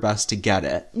and do your best to get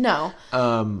it. No.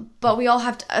 But we all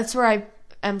have to... That's where I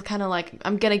am kind of like,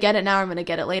 I'm going to get it now, I'm going to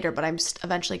get it later, but I'm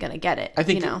eventually going to get it. I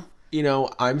think,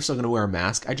 I'm still going to wear a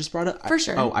mask. I just brought it. For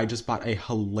sure. I just bought a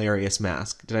hilarious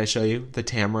mask. Did I show you? The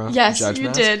Tamra Judge mask? Yes,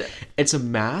 you did. It's a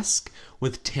mask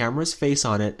with Tamra's face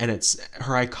on it, and it's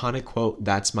her iconic quote,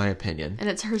 "That's my opinion." And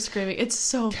it's her screaming. It's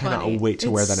so funny. Cannot wait to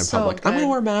wear that in public. Good. I'm going to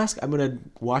wear a mask. I'm going to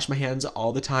wash my hands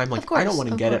all the time. Like, I don't want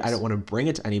to get it. I don't want to bring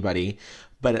it to anybody.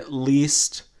 But at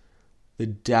least the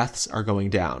deaths are going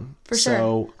down. For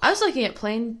sure. I was looking at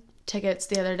plane tickets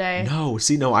the other day.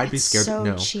 I'd be scared.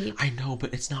 So cheap. I know,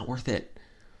 but it's not worth it.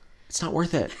 It's not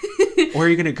worth it. Where are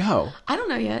you going to go? I don't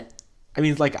know yet. I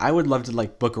mean, like, I would love to,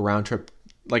 like, book a round trip,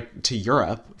 like, to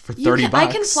Europe for $30. I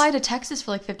can fly to Texas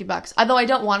for, like, $50. Although I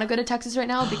don't want to go to Texas right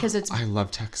now because it's... I love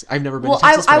Texas. I've never been to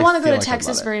Texas, I want to go to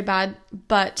Texas very bad,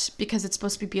 but because it's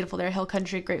supposed to be beautiful there, hill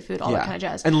country, great food, all that kind of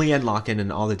jazz. And Leanne Locken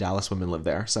and all the Dallas women live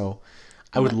there, so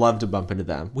I would love to bump into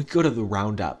them. We could go to the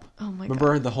Roundup. Oh, my God.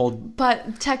 Remember the whole...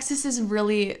 But Texas is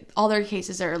really... All their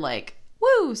cases are, like...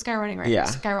 Woo!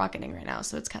 Skyrocketing right now,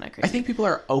 so it's kind of crazy. I think people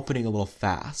are opening a little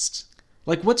fast.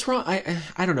 Like, what's wrong?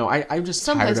 I don't know. I'm just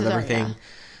tired of everything.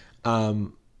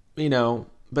 You know,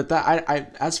 but that I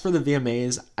as for the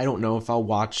VMAs, I don't know if I'll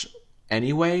watch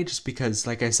anyway, just because,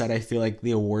 like I said, I feel like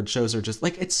the award shows are just,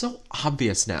 like, it's so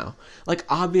obvious now. Like,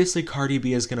 obviously Cardi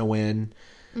B is going to win.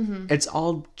 Mm-hmm. It's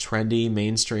all trendy,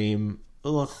 mainstream.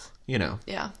 Ugh, you know.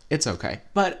 Yeah. It's okay.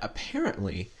 But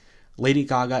apparently... Lady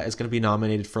Gaga is going to be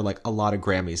nominated for, like, a lot of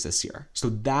Grammys this year. So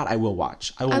that I will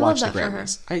watch. I will watch the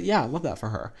Grammys. I love that for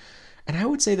her. And I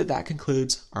would say that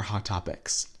concludes our Hot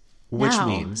Topics. Which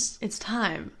means... it's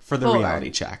time for the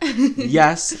reality check.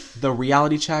 Yes, the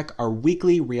reality check, our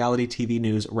weekly reality TV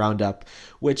news roundup,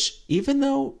 which even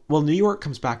though... Well, New York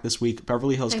comes back this week.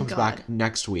 Beverly Hills comes back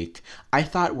next week. I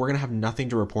thought we're going to have nothing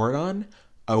to report on.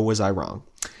 Oh, was I wrong?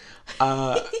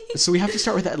 So we have to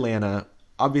start with Atlanta.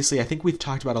 Obviously, I think we've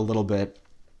talked about a little bit.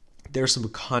 There's some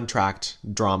contract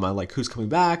drama, like who's coming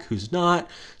back, who's not.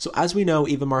 So as we know,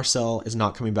 Eva Marcille is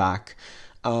not coming back.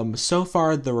 So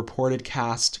far, the reported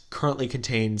cast currently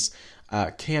contains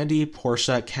Candy,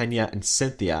 Portia, Kenya, and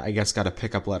Cynthia. I guess got a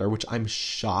pickup letter, which I'm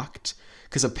shocked.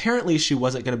 Because apparently she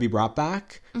wasn't going to be brought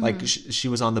back. Mm-hmm. Like she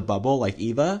was on the bubble, like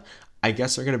Eva. I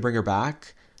guess they're going to bring her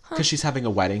back. Because she's having a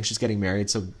wedding. She's getting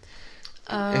married, so...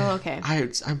 Oh, okay.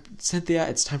 I'm Cynthia,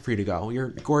 it's time for you to go. You're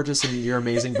gorgeous and you're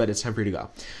amazing, but it's time for you to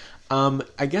go.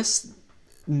 I guess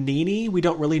Nene, we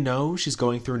don't really know. She's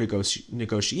going through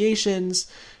negotiations.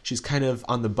 She's kind of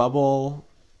on the bubble.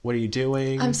 What are you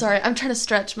doing? I'm sorry. I'm trying to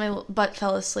stretch. My butt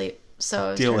fell asleep, so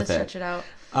I was trying to stretch it out.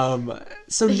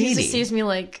 So Nene, he just sees me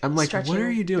like. I'm like, what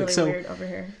are you doing? Really so weird over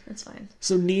here. It's fine.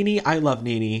 So Nene, I love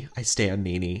Nene. I stand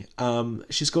Nene.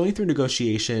 She's going through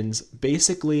negotiations.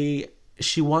 Basically,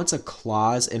 she wants a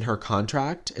clause in her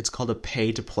contract. It's called a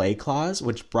pay-to-play clause,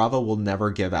 which Bravo will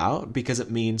never give out because it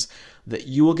means that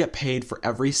you will get paid for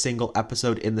every single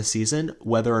episode in the season,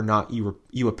 whether or not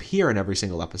you appear in every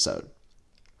single episode.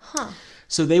 Huh.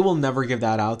 So they will never give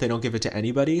that out. They don't give it to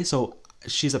anybody. So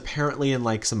she's apparently in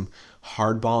like some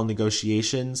hardball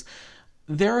negotiations.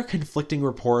 There are conflicting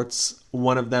reports.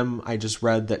 One of them I just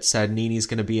read that said Nene's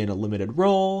going to be in a limited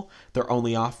role. They're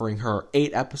only offering her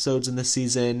 8 episodes in the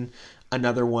season.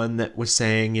 Another one that was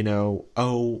saying, you know,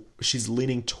 oh, she's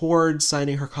leaning towards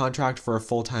signing her contract for a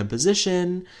full-time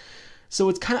position. So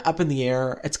it's kind of up in the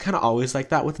air. It's kind of always like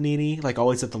that with Nene. Like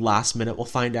always at the last minute we'll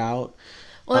find out.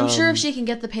 Well, I'm sure if she can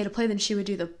get the pay to play, then she would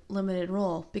do the limited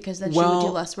role because then she would do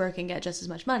less work and get just as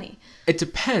much money. It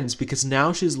depends because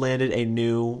now she's landed a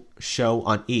new show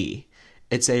on E!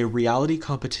 It's a reality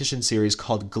competition series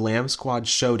called Glam Squad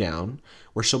Showdown,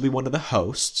 where she'll be one of the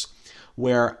hosts,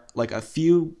 where like a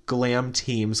few glam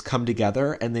teams come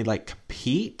together and they like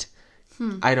compete.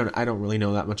 I don't really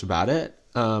know that much about it.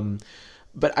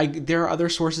 But there are other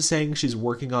sources saying she's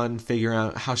working on figuring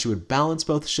out how she would balance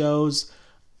both shows.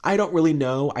 I don't really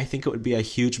know. I think it would be a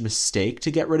huge mistake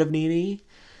to get rid of Nene.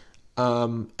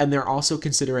 And they're also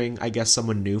considering, I guess,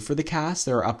 someone new for the cast.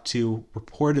 There are up to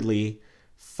reportedly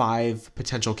 5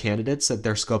 potential candidates that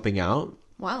they're scoping out.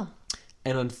 Wow.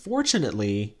 And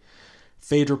unfortunately,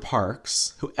 Phaedra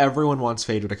Parks, who everyone wants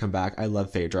Phaedra to come back. I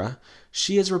love Phaedra.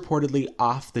 She is reportedly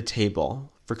off the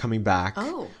table for coming back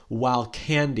while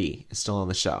Candy is still on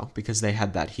the show because they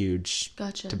had that huge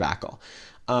debacle.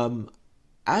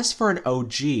 As for an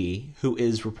OG who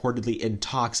is reportedly in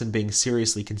talks and being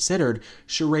seriously considered,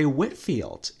 Sheree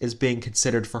Whitfield is being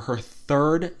considered for her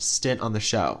 3rd stint on the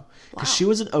show. Because she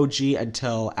was an OG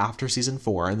until after season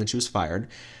 4 and then she was fired.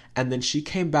 And then she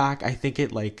came back, I think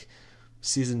at like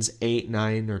seasons 8,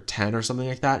 9, or 10 or something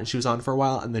like that. And she was on for a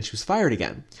while and then she was fired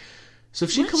again. So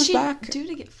if she comes back... What did she do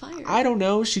to get fired? I don't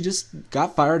know. She just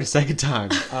got fired a second time.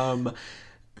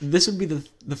 This would be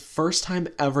the first time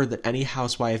ever that any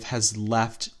housewife has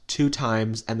left 2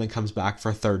 times and then comes back for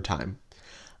a 3rd time.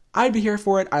 I'd be here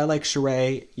for it. I like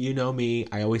Sheree. You know me.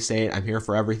 I always say it. I'm here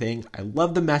for everything. I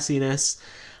love the messiness.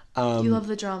 You love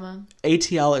the drama.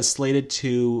 ATL is slated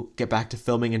to get back to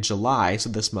filming in July, so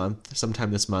this month,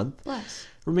 sometime this month. Bless.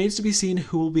 Remains to be seen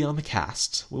who will be on the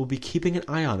cast. We'll be keeping an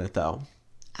eye on it, though.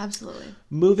 Absolutely.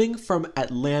 Moving from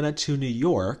Atlanta to New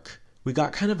York, we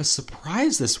got kind of a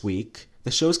surprise this week.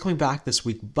 The show's coming back this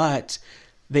week, but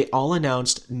they all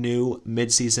announced new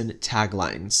mid-season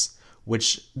taglines,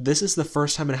 which this is the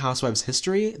first time in Housewives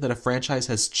history that a franchise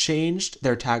has changed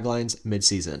their taglines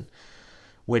mid-season,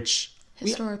 which...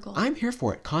 Historical. I'm here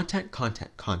for it. Content.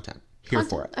 Here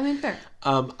for it. I mean, fair.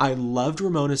 I loved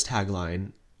Ramona's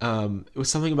tagline. It was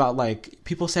something about, like,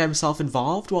 people say I'm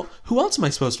self-involved. Well, who else am I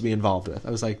supposed to be involved with?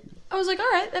 I was like, all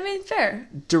right. I mean, fair.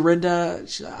 Dorinda,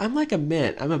 I'm like a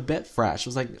mint. I'm a bit fresh. I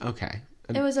was like, okay.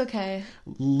 It was okay.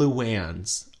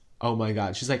 Luann's, oh my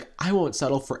God. She's like, I won't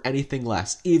settle for anything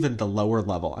less, even the lower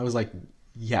level. I was like,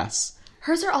 yes.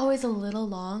 Hers are always a little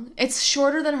long. It's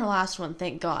shorter than her last one,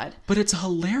 thank God. But it's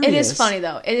hilarious. It is funny,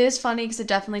 though. It is funny because it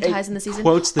definitely ties in the season.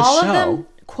 Quotes the All show. All of them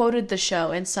quoted the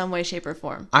show in some way, shape, or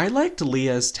form. I liked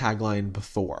Leah's tagline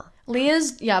before.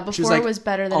 Leah's, before like, was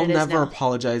better than it is now. I'll never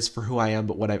apologize for who I am,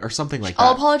 but what I... Or something like that.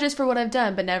 I'll apologize for what I've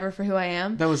done, but never for who I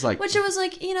am. That was like... Which it was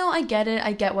like, I get it.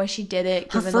 I get why she did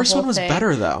it. Her first one was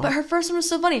better, though. But her first one was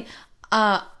so funny.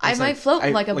 I might float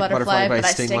like a butterfly, but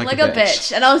I sting like a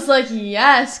bitch. And I was like,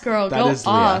 yes, girl, go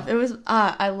off. Leah. It was,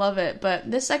 I love it. But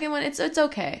this second one, it's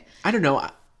okay. I don't know.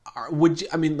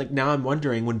 Now I'm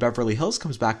wondering, when Beverly Hills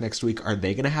comes back next week, are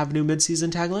they going to have new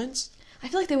mid-season taglines? I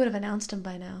feel like they would have announced them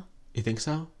by now. You think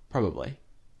so? Probably.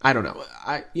 I don't know.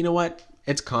 You know what?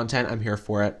 It's content. I'm here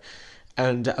for it.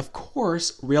 And of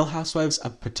course, Real Housewives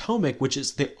of Potomac, which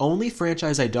is the only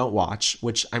franchise I don't watch,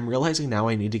 which I'm realizing now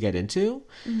I need to get into.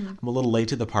 Mm-hmm. I'm a little late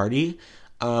to the party.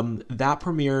 That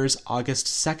premieres August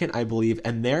 2nd, I believe,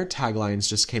 and their taglines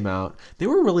just came out. They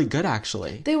were really good,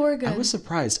 actually. They were good. I was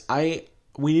surprised.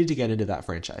 We need to get into that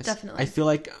franchise. Definitely. I feel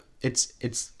like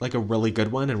it's like a really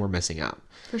good one, and we're missing out.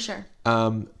 For sure.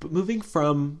 But moving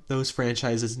from those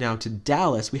franchises now to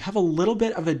Dallas, we have a little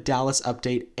bit of a Dallas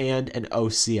update and an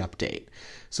OC update.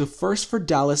 So first for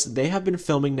Dallas, they have been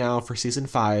filming now for season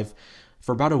 5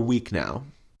 for about a week now.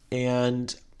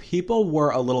 And people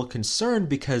were a little concerned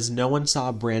because no one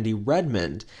saw Brandi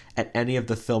Redmond at any of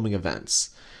the filming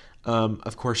events.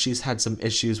 Of course, she's had some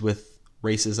issues with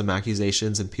racism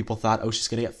accusations, and people thought, she's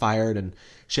going to get fired, and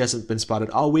she hasn't been spotted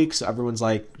all week, so everyone's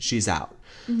like, she's out.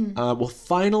 Mm-hmm. Well,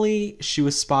 finally, she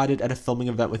was spotted at a filming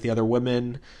event with the other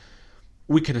women.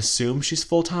 We can assume she's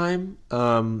full-time.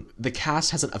 The cast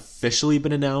hasn't officially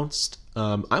been announced.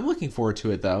 I'm looking forward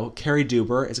to it, though. Carrie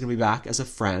Duber is going to be back as a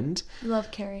friend. Love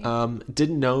Carrie.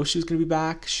 Didn't know she was going to be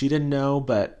back. She didn't know,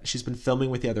 but she's been filming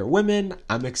with the other women.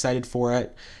 I'm excited for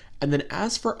it. And then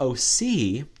as for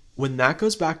OC, when that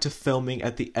goes back to filming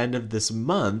at the end of this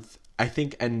month, I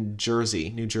think, and New Jersey,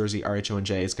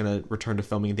 RHONJ is going to return to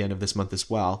filming at the end of this month as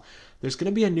well. There's going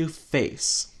to be a new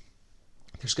face.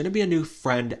 There's going to be a new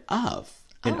friend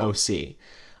in OC.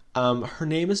 Her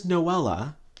name is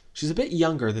Noella. She's a bit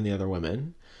younger than the other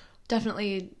women.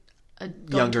 Definitely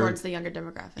going towards the younger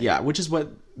demographic. Yeah, which is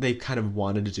what they kind of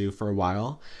wanted to do for a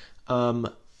while.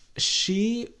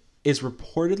 She is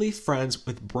reportedly friends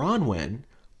with Bronwyn,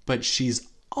 but she's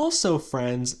also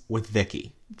friends with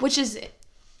Vicky. Which is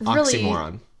really...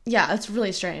 Oxymoron. Yeah, it's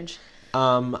really strange.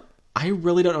 I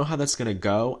really don't know how that's going to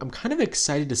go. I'm kind of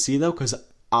excited to see, though, because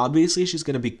obviously she's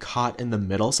going to be caught in the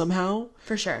middle somehow.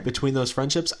 For sure. Between those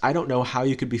friendships. I don't know how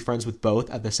you could be friends with both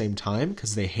at the same time,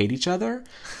 because they hate each other.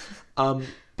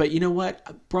 But you know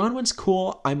what? Bronwyn's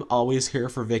cool. I'm always here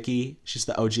for Vicky. She's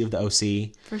the OG of the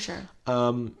OC. For sure.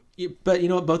 But you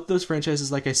know what? Both those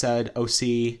franchises, like I said,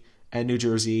 OC and New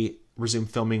Jersey, resume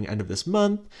filming end of this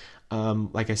month.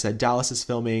 Like I said, Dallas is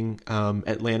filming.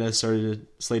 Atlanta is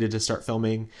slated to start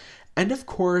filming. And of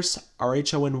course,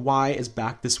 RHONY is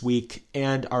back this week,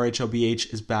 and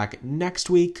RHOBH is back next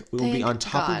week. We will be on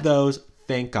top of those.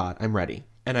 Thank God. I'm ready.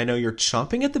 And I know you're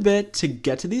chomping at the bit to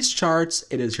get to these charts.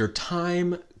 It is your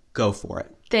time. Go for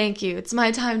it. Thank you. It's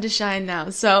my time to shine now.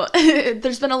 So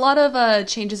there's been a lot of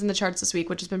changes in the charts this week,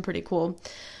 which has been pretty cool.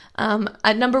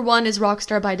 At number 1 is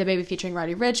Rockstar by DaBaby featuring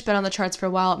Roddy Ricch. Been on the charts for a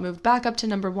while. It moved back up to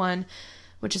number 1,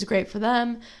 which is great for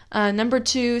them. Number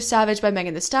 2, Savage by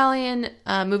Megan Thee Stallion.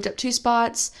 Moved up 2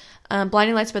 spots.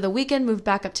 Blinding Lights by The Weeknd moved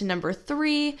back up to number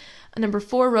 3. Number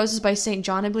 4, Roses by St.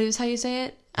 John, I believe is how you say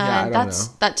it. That's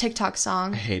that TikTok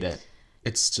song. I hate it.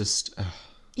 It's just...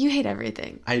 You hate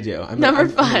everything. I do. I'm number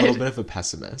 5. I'm a little bit of a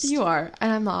pessimist. You are.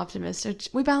 And I'm the optimist.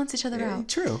 We balance each other out.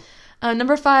 True.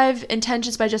 Number 5,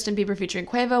 Intentions by Justin Bieber featuring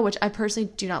Quavo, which I personally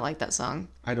do not like that song.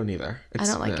 I don't either. I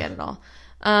don't like it at all.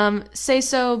 Say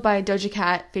So by Doja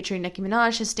Cat featuring Nicki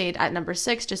Minaj has stayed at number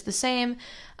 6, just the same.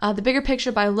 The Bigger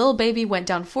Picture by Lil Baby went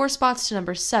down 4 spots to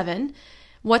number 7.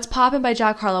 What's Poppin' by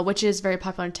Jack Harlow, which is very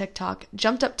popular on TikTok,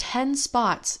 jumped up 10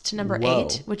 spots to number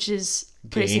 8, which is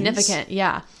pretty significant.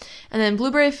 Yeah. And then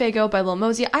Blueberry Faygo by Lil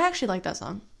Mosey. I actually like that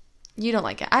song. You don't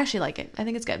like it. I actually like it. I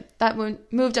think it's good. That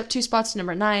moved up 2 spots to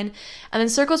number 9. And then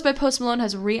Circles by Post Malone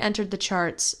has re-entered the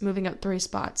charts, moving up 3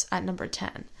 spots at number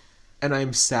 10. And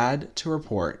I'm sad to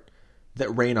report that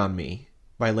Rain on Me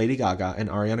by Lady Gaga and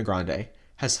Ariana Grande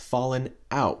has fallen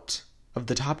out of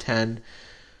the top 10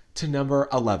 to number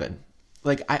 11.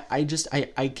 Like, I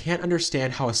can't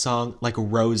understand how a song like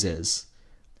Roses,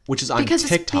 which is on TikTok.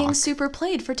 Because it's being super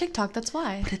played for TikTok, that's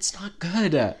why. But it's not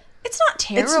good. It's not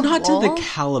terrible. It's not to the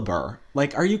caliber.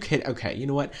 Like, are you kidding? Okay, you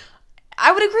know what?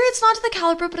 I would agree it's not to the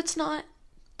caliber, but it's not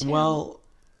terrible. Well,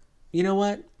 you know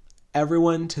what?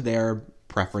 Everyone to their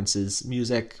preferences.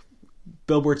 Music,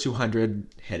 Billboard 200,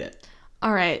 hit it.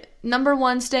 All right. Number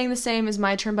 1, staying the same, is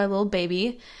My Turn by Lil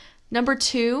Baby. Number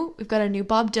 2, we've got a new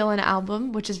Bob Dylan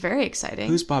album, which is very exciting.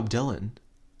 Who's Bob Dylan?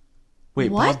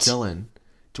 Wait, what? Bob Dylan.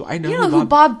 Do I know You know who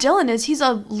Bob Dylan is? He's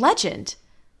a legend.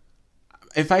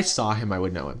 If I saw him, I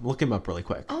would know him. Look him up really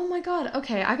quick. Oh my god.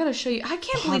 Okay, I gotta show you. I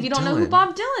can't believe you don't know who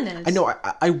Bob Dylan is. I know.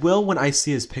 I will when I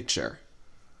see his picture.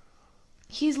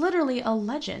 He's literally a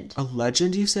legend. A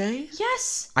legend, you say?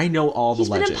 Yes. I know all the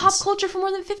legends. He's been in pop culture for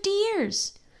more than 50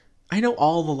 years. I know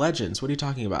all the legends. What are you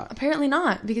talking about? Apparently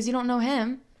not, because you don't know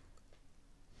him.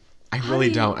 I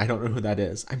really don't. I don't know who that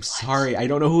is. I'm sorry. I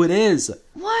don't know who it is.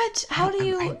 What? How do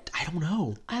you... I don't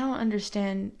know. I don't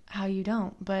understand how you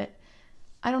don't, but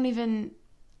I don't even...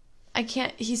 I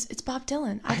can't... It's Bob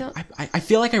Dylan. I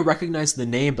feel like I recognize the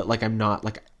name, but like I'm not...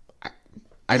 like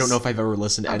I don't know if I've ever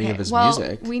listened to any of his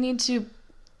music. We need to...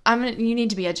 You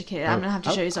need to be educated. I'm going to have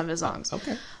to show you some of his songs.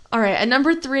 Okay. All right. And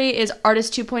number 3 is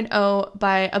Artist 2.0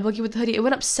 by A Boogie with the Hoodie. It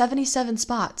went up 77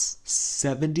 spots.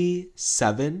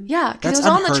 77? Yeah, because it was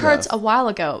on the charts a while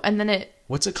ago, and then it...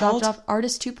 What's it called? Dropped off.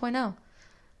 Artist 2.0.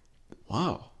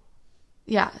 Wow.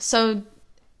 Yeah, so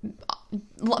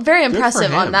very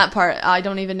impressive on that part. I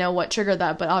don't even know what triggered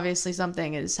that, but obviously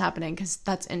something is happening because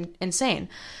that's insane.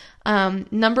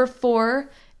 Number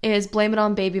 4 is Blame It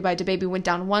On Baby by DaBaby, went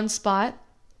down 1 spot.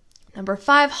 Number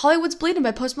 5, Hollywood's Bleeding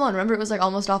by Post Malone. Remember, it was like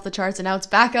almost off the charts, and now it's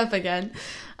back up again.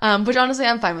 Which honestly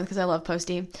I'm fine with because I love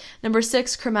Posty. Number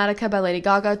 6, Chromatica by Lady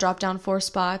Gaga, dropped down 4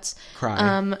 spots.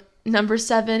 Cry. Number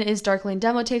 7 is Dark Lane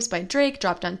Demo Tapes by Drake,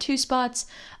 dropped down 2 spots.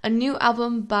 A new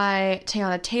album by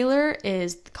Teyana Taylor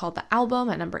is called The Album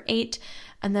at number 8.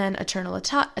 And then Eternal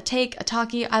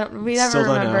Ataki. We never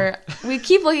remember. We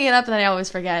keep looking it up and then I always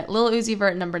forget. Lil Uzi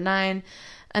Vert at number 9.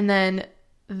 And then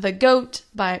The Goat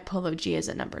by Polo G is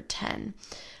at number 10.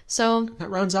 So that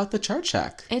rounds out the chart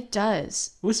check. It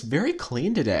does. It was very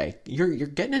clean today. You're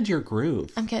getting into your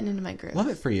groove. I'm getting into my groove. Love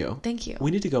it for you. Thank you.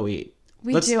 We need to go eat.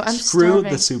 Let's do. I'm screw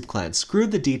starving. The soup cleanse. Screw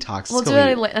the detox. We'll do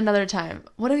it another time.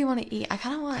 What do we want to eat? I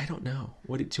kind of want... I don't know.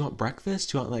 What do you want?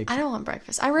 Breakfast? Do you want like... I don't want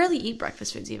breakfast. I rarely eat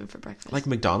breakfast foods even for breakfast. Like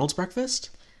McDonald's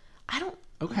breakfast? I don't...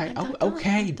 Okay.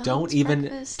 Okay. Don't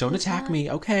even... Don't attack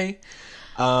me. Okay.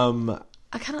 I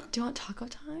kind of... Do you want taco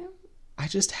time? I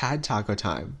just had taco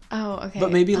time. Oh, okay.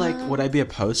 But maybe like, would I be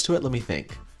opposed to it? Let me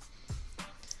think.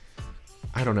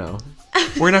 I don't know.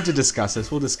 We're gonna have to discuss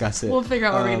this. We'll discuss it. We'll figure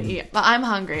out what we're gonna eat. But I'm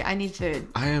hungry. I need food.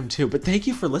 I am too. But thank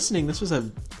you for listening. This was a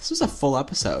full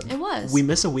episode. It was. We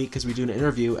miss a week because we do an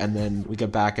interview and then we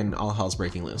get back and all hell's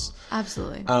breaking loose.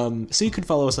 Absolutely. So you can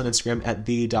follow us on Instagram at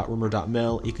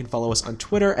the.rumor.mill. You can follow us on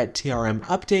Twitter at TRM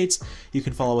Updates. You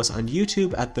can follow us on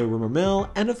YouTube at The Rumor Mill.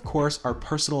 And of course, our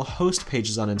personal host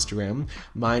pages on Instagram.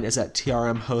 Mine is at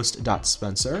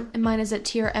trmhost.spencer. And mine is at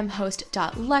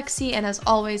trmhost.lexi. And as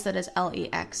always, that is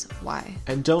Lexy.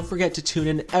 And don't forget to tune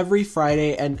in every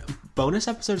Friday, and bonus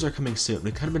episodes are coming soon.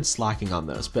 We've kind of been slacking on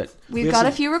those, but we've got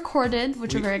a few recorded,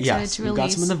 which we're very excited to release. We've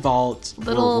got some in the vault.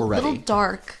 We're ready.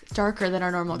 Little darker than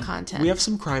our normal content. We have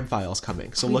some crime files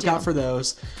coming, so look out for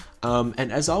those.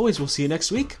 And as always, we'll see you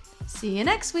next week. See you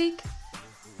next week.